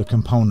both the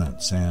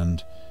components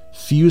and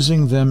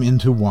fusing them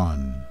into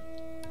one.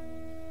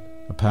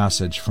 A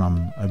passage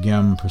from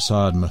Agem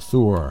Prasad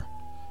Mathur,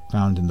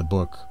 found in the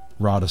book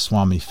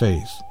RadhaSwami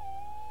Faith,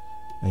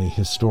 a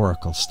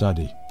historical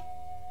study.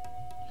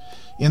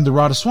 In the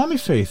RadhaSwami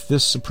faith,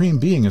 this supreme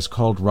being is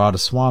called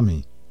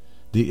RadhaSwami.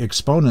 The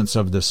exponents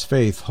of this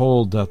faith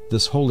hold that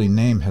this holy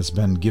name has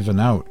been given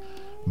out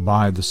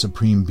by the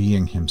supreme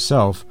being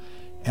himself,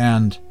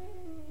 and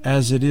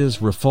as it is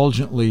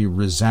refulgently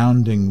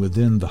resounding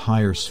within the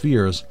higher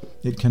spheres,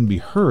 it can be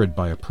heard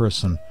by a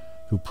person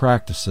who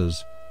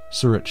practices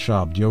Surat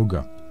Shabd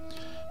Yoga.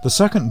 The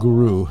second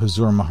guru,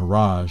 Huzur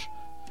Maharaj,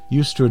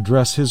 used to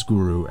address his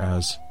guru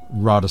as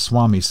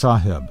RadhaSwami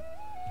Sahib.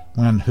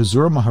 When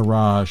Huzur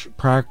Maharaj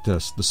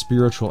practiced the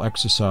spiritual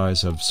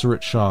exercise of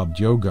Surat Shabd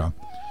Yoga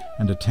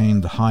and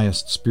attained the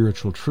highest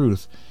spiritual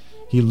truth,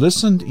 he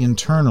listened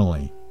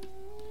internally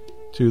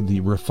to the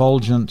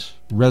refulgent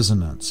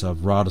resonance of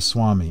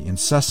RadhaSwami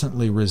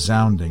incessantly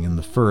resounding in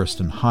the first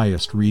and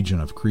highest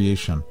region of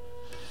creation,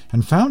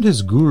 and found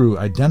his guru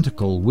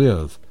identical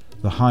with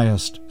the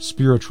highest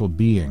spiritual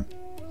being.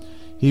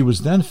 He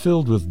was then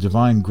filled with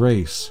divine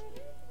grace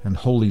and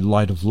holy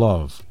light of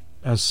love.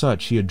 As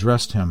such, he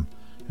addressed him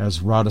as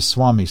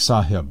RadhaSwami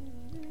Sahib,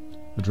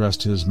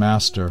 addressed his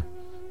master,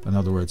 in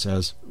other words,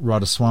 as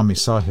RadhaSwami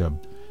Sahib,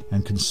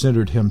 and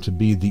considered him to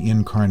be the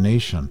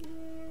incarnation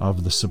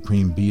of the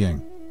Supreme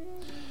Being.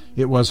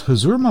 It was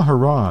Huzur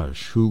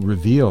Maharaj who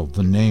revealed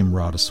the name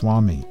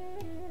RadhaSwami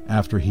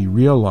after he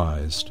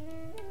realized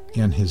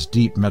in his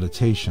deep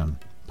meditation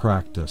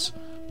practice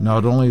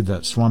not only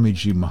that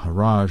Swamiji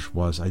Maharaj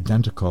was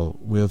identical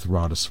with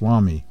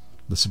RadhaSwami,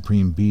 the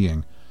Supreme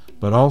Being,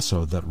 but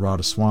also that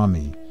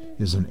RadhaSwami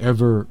is an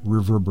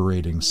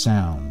ever-reverberating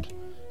sound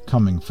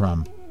coming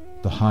from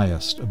the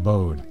highest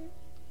abode.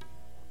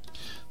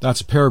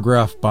 That's a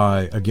paragraph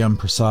by Agem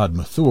Prasad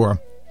Mathur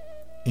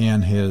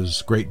in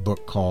his great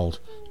book called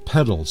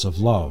Petals of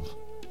Love.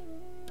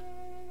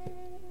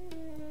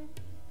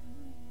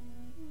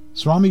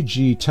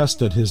 Swamiji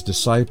tested his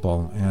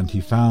disciple, and he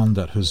found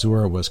that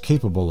Huzur was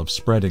capable of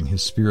spreading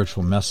his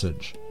spiritual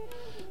message.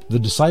 The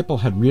disciple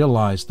had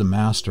realized the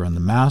master, and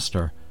the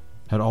master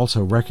had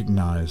also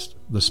recognized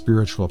the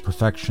spiritual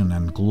perfection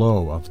and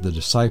glow of the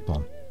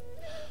disciple.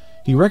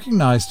 He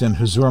recognized in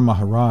Huzur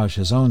Maharaj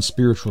his own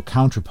spiritual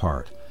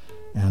counterpart,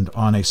 and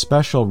on a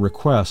special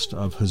request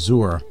of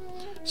Huzur,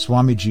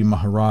 Swamiji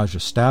Maharaj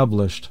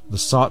established the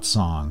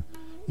satsang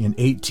in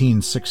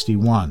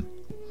 1861.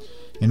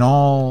 In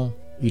all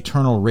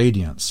eternal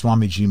radiance,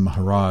 Swamiji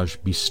Maharaj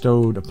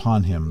bestowed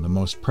upon him the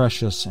most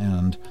precious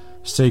and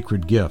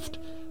sacred gift,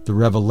 the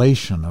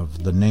revelation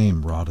of the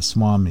name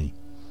RadhaSwami.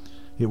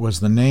 It was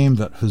the name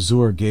that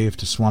Huzur gave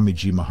to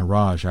Swamiji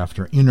Maharaj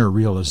after inner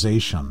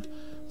realization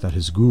that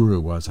his guru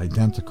was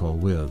identical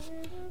with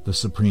the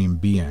Supreme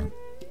Being.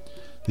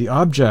 The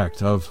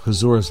object of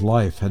Huzur's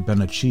life had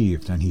been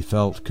achieved, and he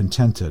felt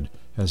contented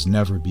as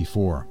never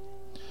before.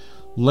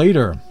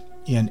 Later,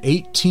 in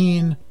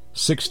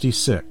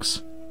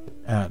 1866,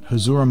 at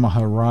Huzur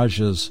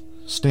Maharaj's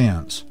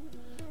stance,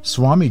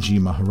 Swamiji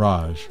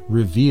Maharaj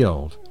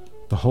revealed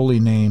the holy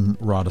name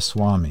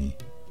RadhaSwami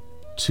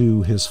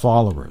to his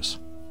followers.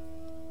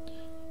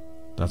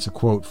 That's a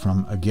quote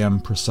from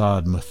Agem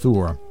Prasad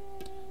Mathur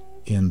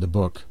in the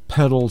book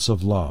Petals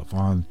of Love,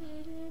 on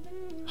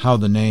how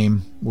the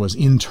name was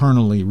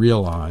internally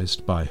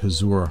realized by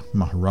Hazur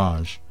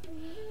Maharaj,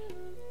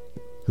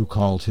 who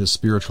called his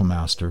spiritual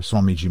master,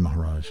 Swamiji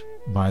Maharaj,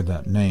 by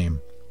that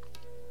name,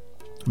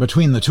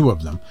 between the two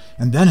of them.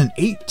 And then in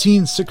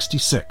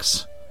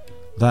 1866,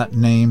 that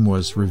name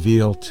was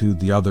revealed to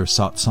the other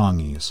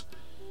satsangis.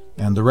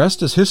 And the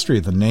rest is history.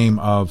 The name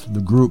of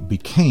the group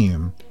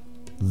became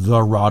the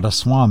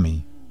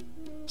RadhaSwami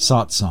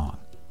Satsang.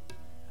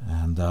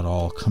 And that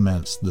all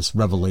commenced, this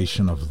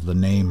revelation of the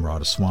name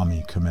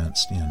RadhaSwami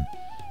commenced in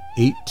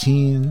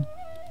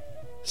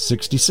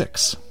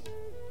 1866.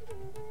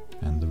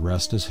 And the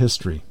rest is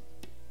history.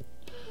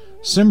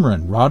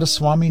 Simran,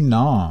 RadhaSwami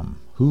Nam,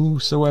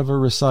 whosoever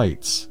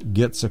recites,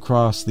 gets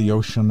across the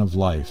ocean of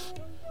life.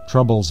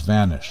 Troubles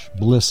vanish,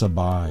 bliss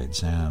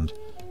abides, and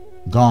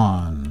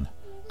gone,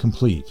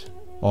 complete,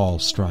 all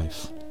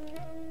strife.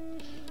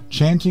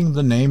 Chanting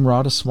the name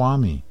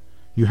RadhaSwami,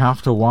 you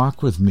have to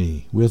walk with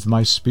me, with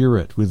my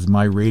spirit, with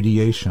my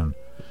radiation.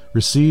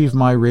 Receive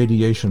my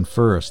radiation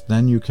first,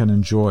 then you can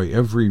enjoy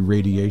every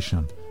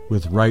radiation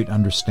with right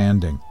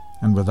understanding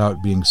and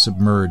without being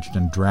submerged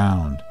and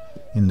drowned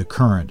in the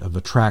current of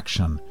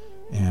attraction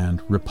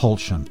and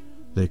repulsion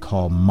they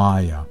call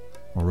Maya,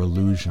 or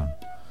illusion.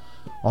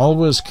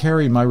 Always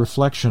carry my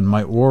reflection.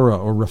 My aura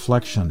or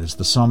reflection is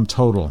the sum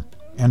total,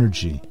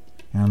 energy,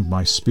 and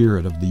my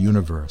spirit of the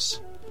universe.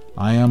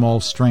 I am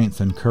all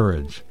strength and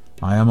courage.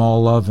 I am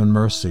all love and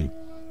mercy.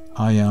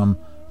 I am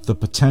the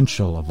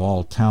potential of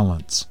all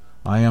talents.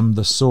 I am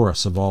the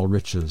source of all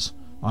riches.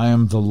 I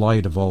am the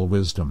light of all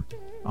wisdom.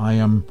 I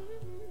am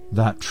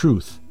that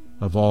truth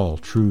of all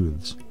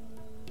truths.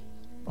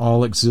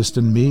 All exist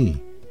in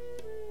me,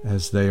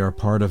 as they are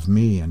part of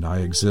me, and I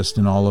exist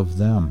in all of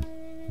them.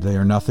 They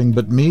are nothing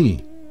but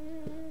me.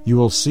 You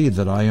will see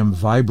that I am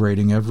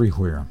vibrating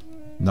everywhere,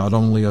 not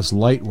only as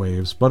light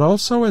waves, but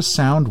also as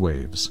sound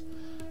waves,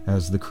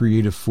 as the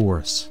creative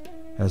force,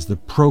 as the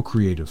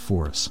procreative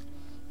force,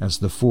 as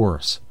the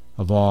force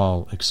of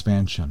all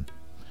expansion.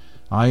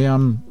 I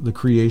am the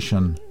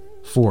creation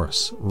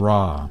force,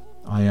 Ra.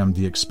 I am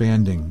the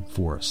expanding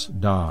force,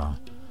 Da.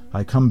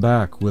 I come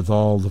back with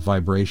all the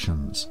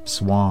vibrations,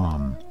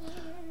 Swam.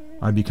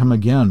 I become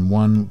again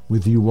one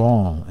with you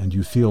all, and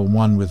you feel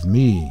one with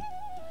me,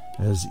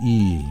 as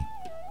E.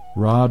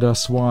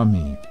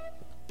 RadhaSwami,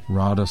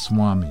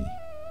 RadhaSwami,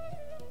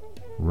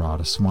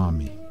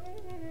 RadhaSwami.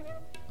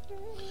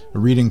 A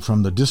reading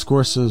from the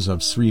Discourses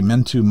of Sri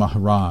Mentu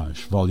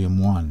Maharaj, Volume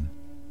 1,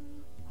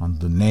 on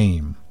the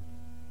name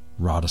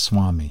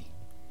RadhaSwami.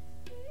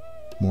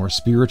 More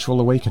spiritual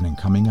awakening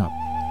coming up.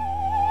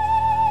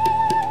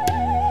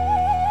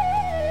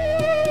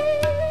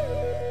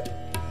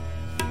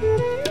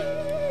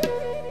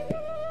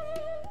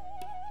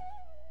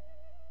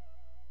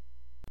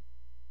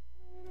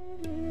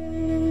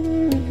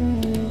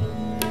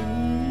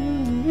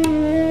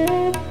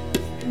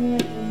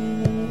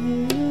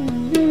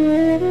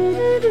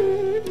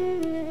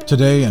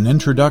 Today, an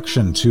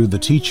introduction to the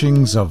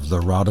teachings of the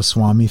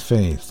RadhaSwami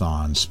faith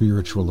on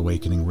Spiritual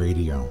Awakening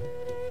Radio.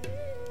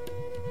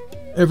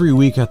 Every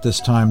week at this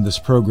time, this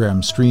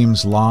program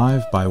streams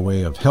live by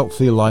way of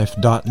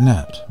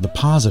healthylife.net, the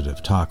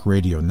Positive Talk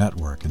Radio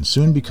network, and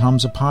soon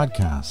becomes a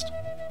podcast.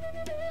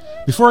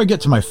 Before I get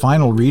to my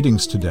final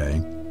readings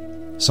today,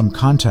 some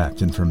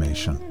contact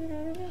information.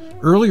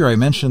 Earlier I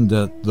mentioned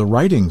that the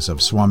writings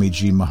of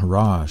Swamiji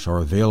Maharaj are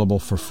available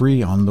for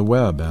free on the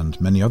web, and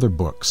many other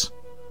books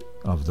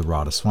of the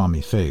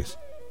RadhaSwami faith.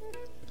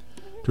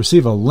 To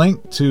receive a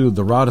link to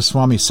the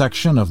RadhaSwami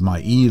section of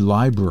my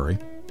e-library,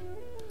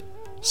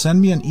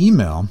 send me an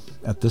email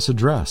at this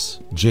address,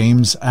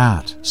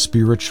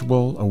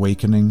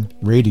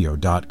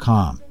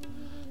 james@spiritualawakeningradio.com.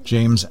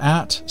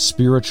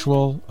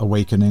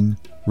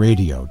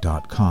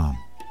 james@spiritualawakeningradio.com.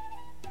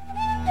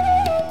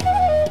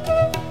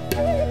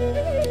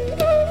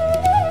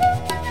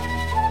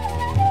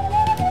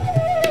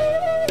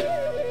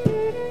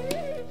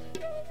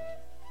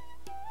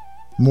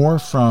 More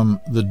from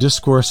the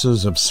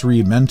Discourses of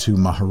Sri Mentu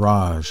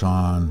Maharaj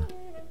on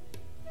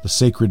the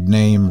sacred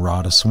name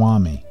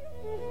RadhaSwami.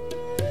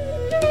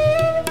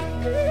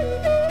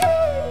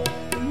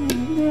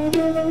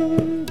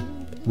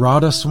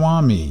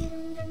 RadhaSwami,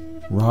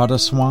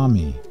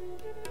 RadhaSwami,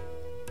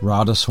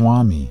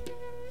 RadhaSwami,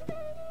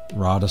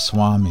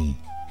 RadhaSwami.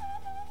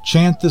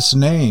 Chant this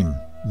name.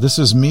 This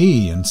is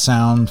me in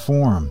sound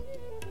form.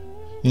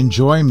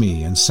 Enjoy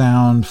me in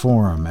sound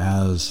form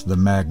as the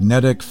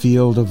magnetic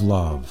field of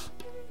love.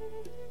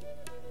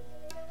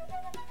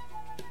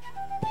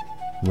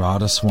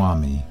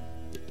 RadhaSwami,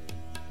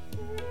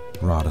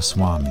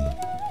 RadhaSwami,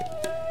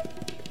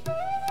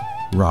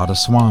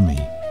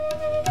 RadhaSwami.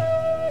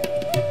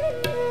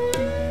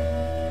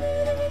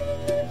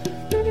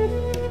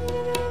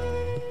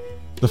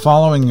 The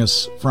following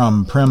is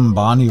from Prem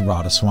Bani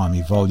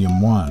Radhaswami, Volume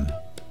 1,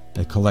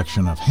 a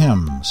collection of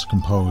hymns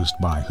composed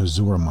by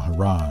Huzur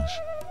Maharaj.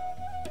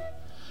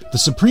 The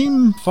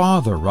Supreme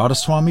Father,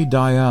 Radhaswami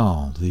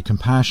Dayal, the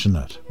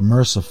compassionate,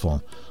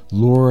 merciful,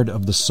 Lord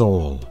of the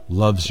soul,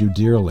 loves you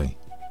dearly.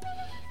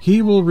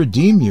 He will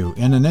redeem you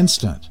in an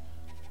instant.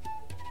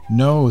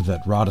 Know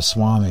that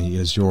Radhaswami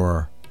is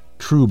your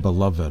true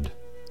beloved.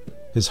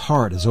 His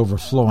heart is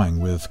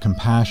overflowing with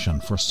compassion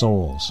for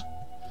souls.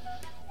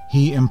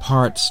 He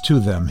imparts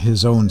to them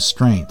his own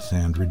strength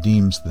and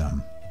redeems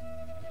them.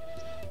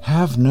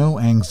 Have no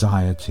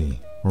anxiety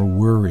or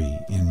worry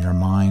in your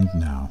mind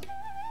now.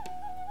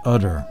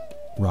 Utter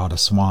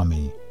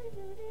Radhaswami,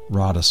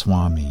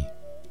 Radhaswami,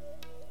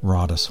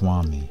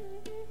 Radhaswami.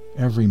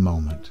 Every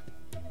moment,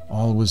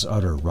 always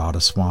utter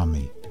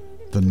Radhaswami,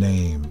 the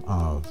name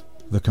of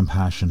the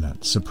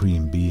compassionate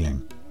Supreme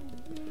Being.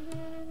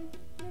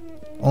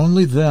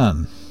 Only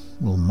then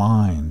will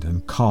mind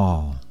and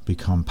call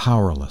become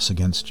powerless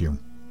against you.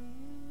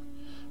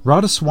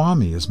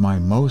 Radhaswami is my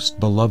most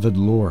beloved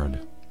Lord.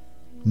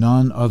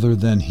 None other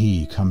than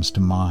He comes to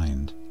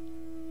mind.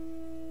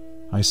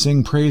 I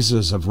sing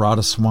praises of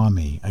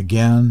Radhaswami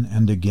again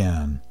and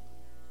again,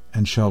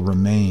 and shall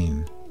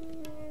remain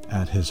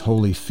at His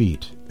holy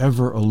feet,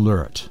 ever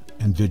alert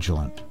and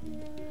vigilant.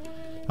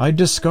 I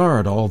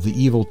discard all the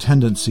evil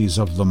tendencies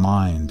of the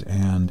mind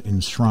and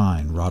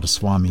enshrine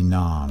Radhaswami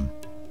Nam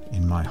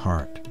in my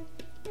heart.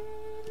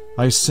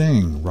 I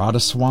sing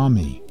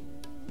Radhaswami,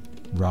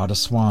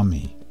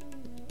 Radhaswami,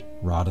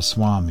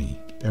 Radhaswami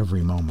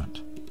every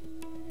moment.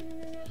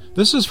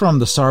 This is from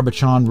the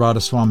Sarbachan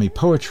Radhaswami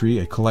Poetry,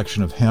 a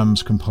collection of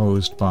hymns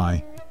composed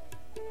by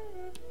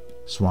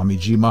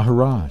Swamiji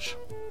Maharaj.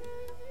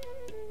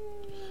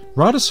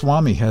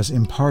 Radhaswami has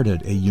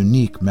imparted a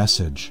unique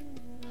message.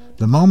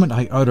 The moment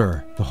I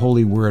utter the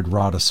holy word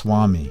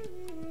Radhaswami,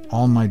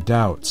 all my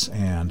doubts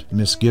and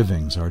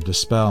misgivings are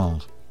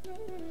dispelled.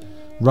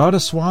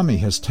 Radhaswami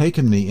has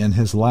taken me in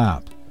his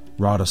lap.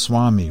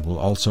 Radhaswami will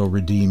also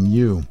redeem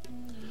you.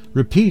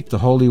 Repeat the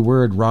holy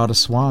word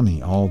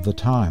Radhaswami all the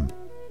time.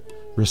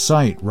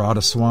 Recite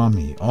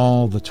Radhaswami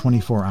all the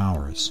 24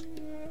 hours.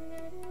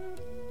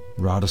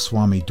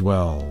 Radhaswami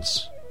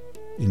dwells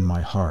in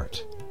my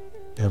heart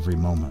every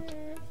moment.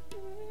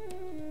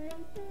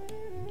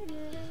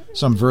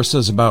 Some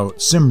verses about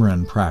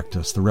Simran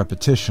practice, the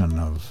repetition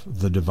of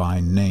the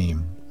divine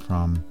name,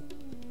 from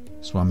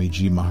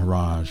Swamiji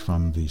Maharaj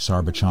from the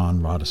Sarbachan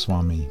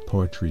Radhaswami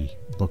Poetry,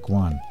 Book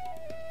 1.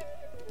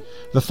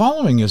 The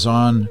following is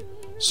on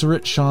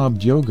Surat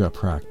Shabd Yoga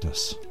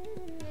practice.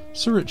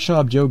 Surat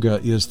Shabd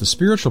Yoga is the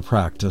spiritual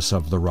practice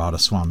of the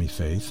Radhaswami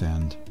faith,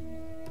 and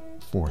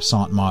for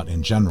Sant Mat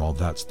in general,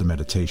 that's the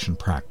meditation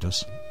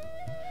practice.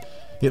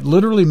 It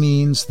literally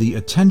means the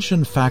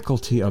attention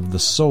faculty of the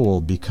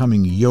soul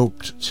becoming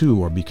yoked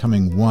to or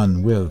becoming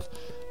one with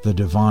the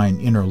divine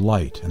inner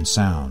light and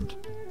sound.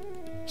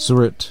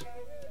 Surat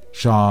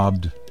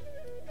Shabd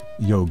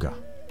Yoga.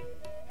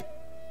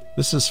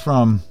 This is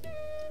from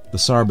the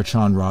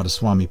Sarbachan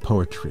Radhaswami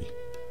Poetry.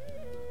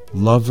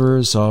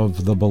 Lovers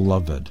of the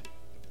Beloved.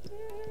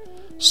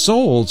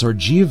 Souls or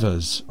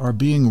jivas are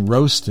being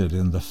roasted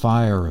in the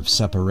fire of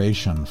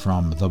separation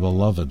from the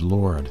beloved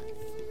Lord.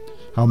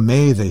 How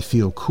may they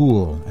feel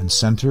cool and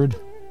centered?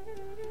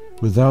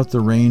 Without the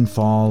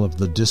rainfall of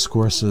the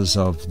discourses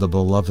of the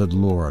beloved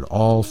Lord,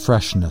 all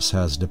freshness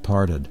has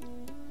departed.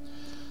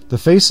 The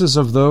faces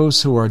of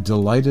those who are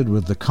delighted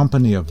with the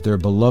company of their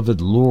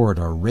beloved Lord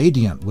are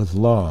radiant with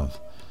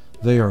love.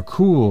 They are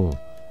cool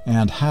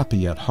and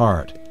happy at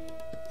heart,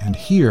 and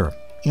hear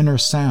inner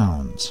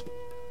sounds,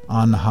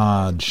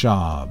 anhad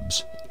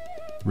shabds,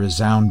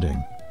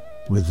 resounding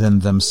within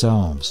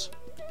themselves.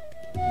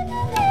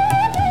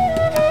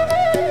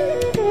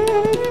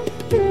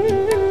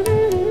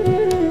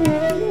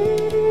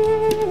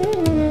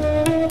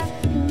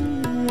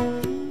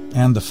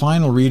 And the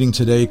final reading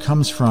today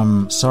comes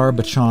from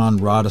Sarbachan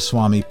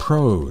Radhaswami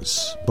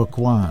Prose, Book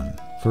 1,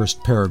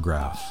 first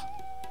paragraph.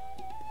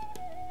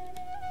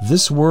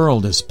 This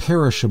world is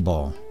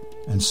perishable,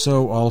 and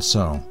so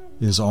also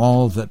is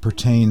all that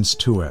pertains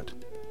to it.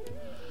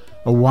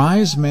 A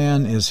wise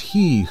man is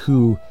he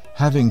who,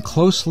 having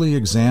closely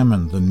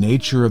examined the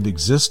nature of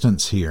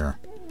existence here,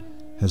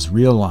 has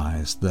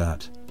realized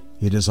that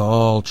it is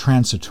all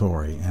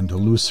transitory and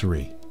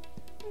illusory,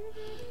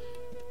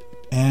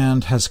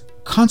 and has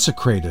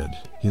consecrated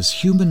his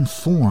human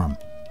form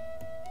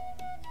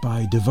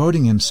by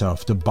devoting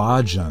himself to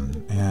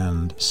bhajan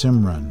and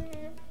simran,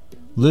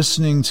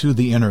 listening to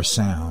the inner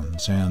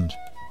sounds and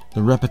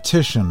the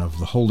repetition of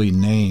the holy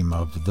name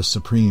of the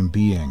Supreme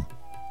Being,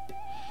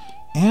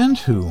 and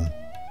who,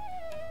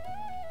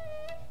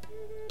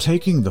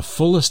 taking the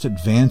fullest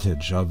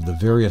advantage of the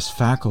various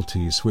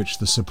faculties which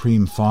the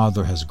Supreme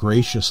Father has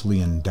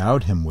graciously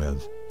endowed him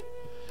with,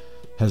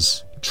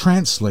 has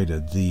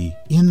translated the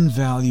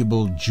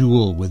invaluable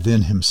jewel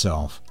within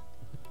himself,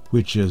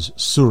 which is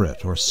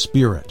Surat or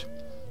spirit,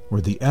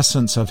 or the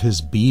essence of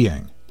his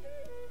being,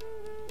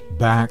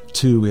 back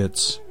to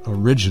its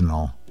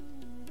original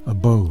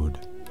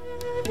abode.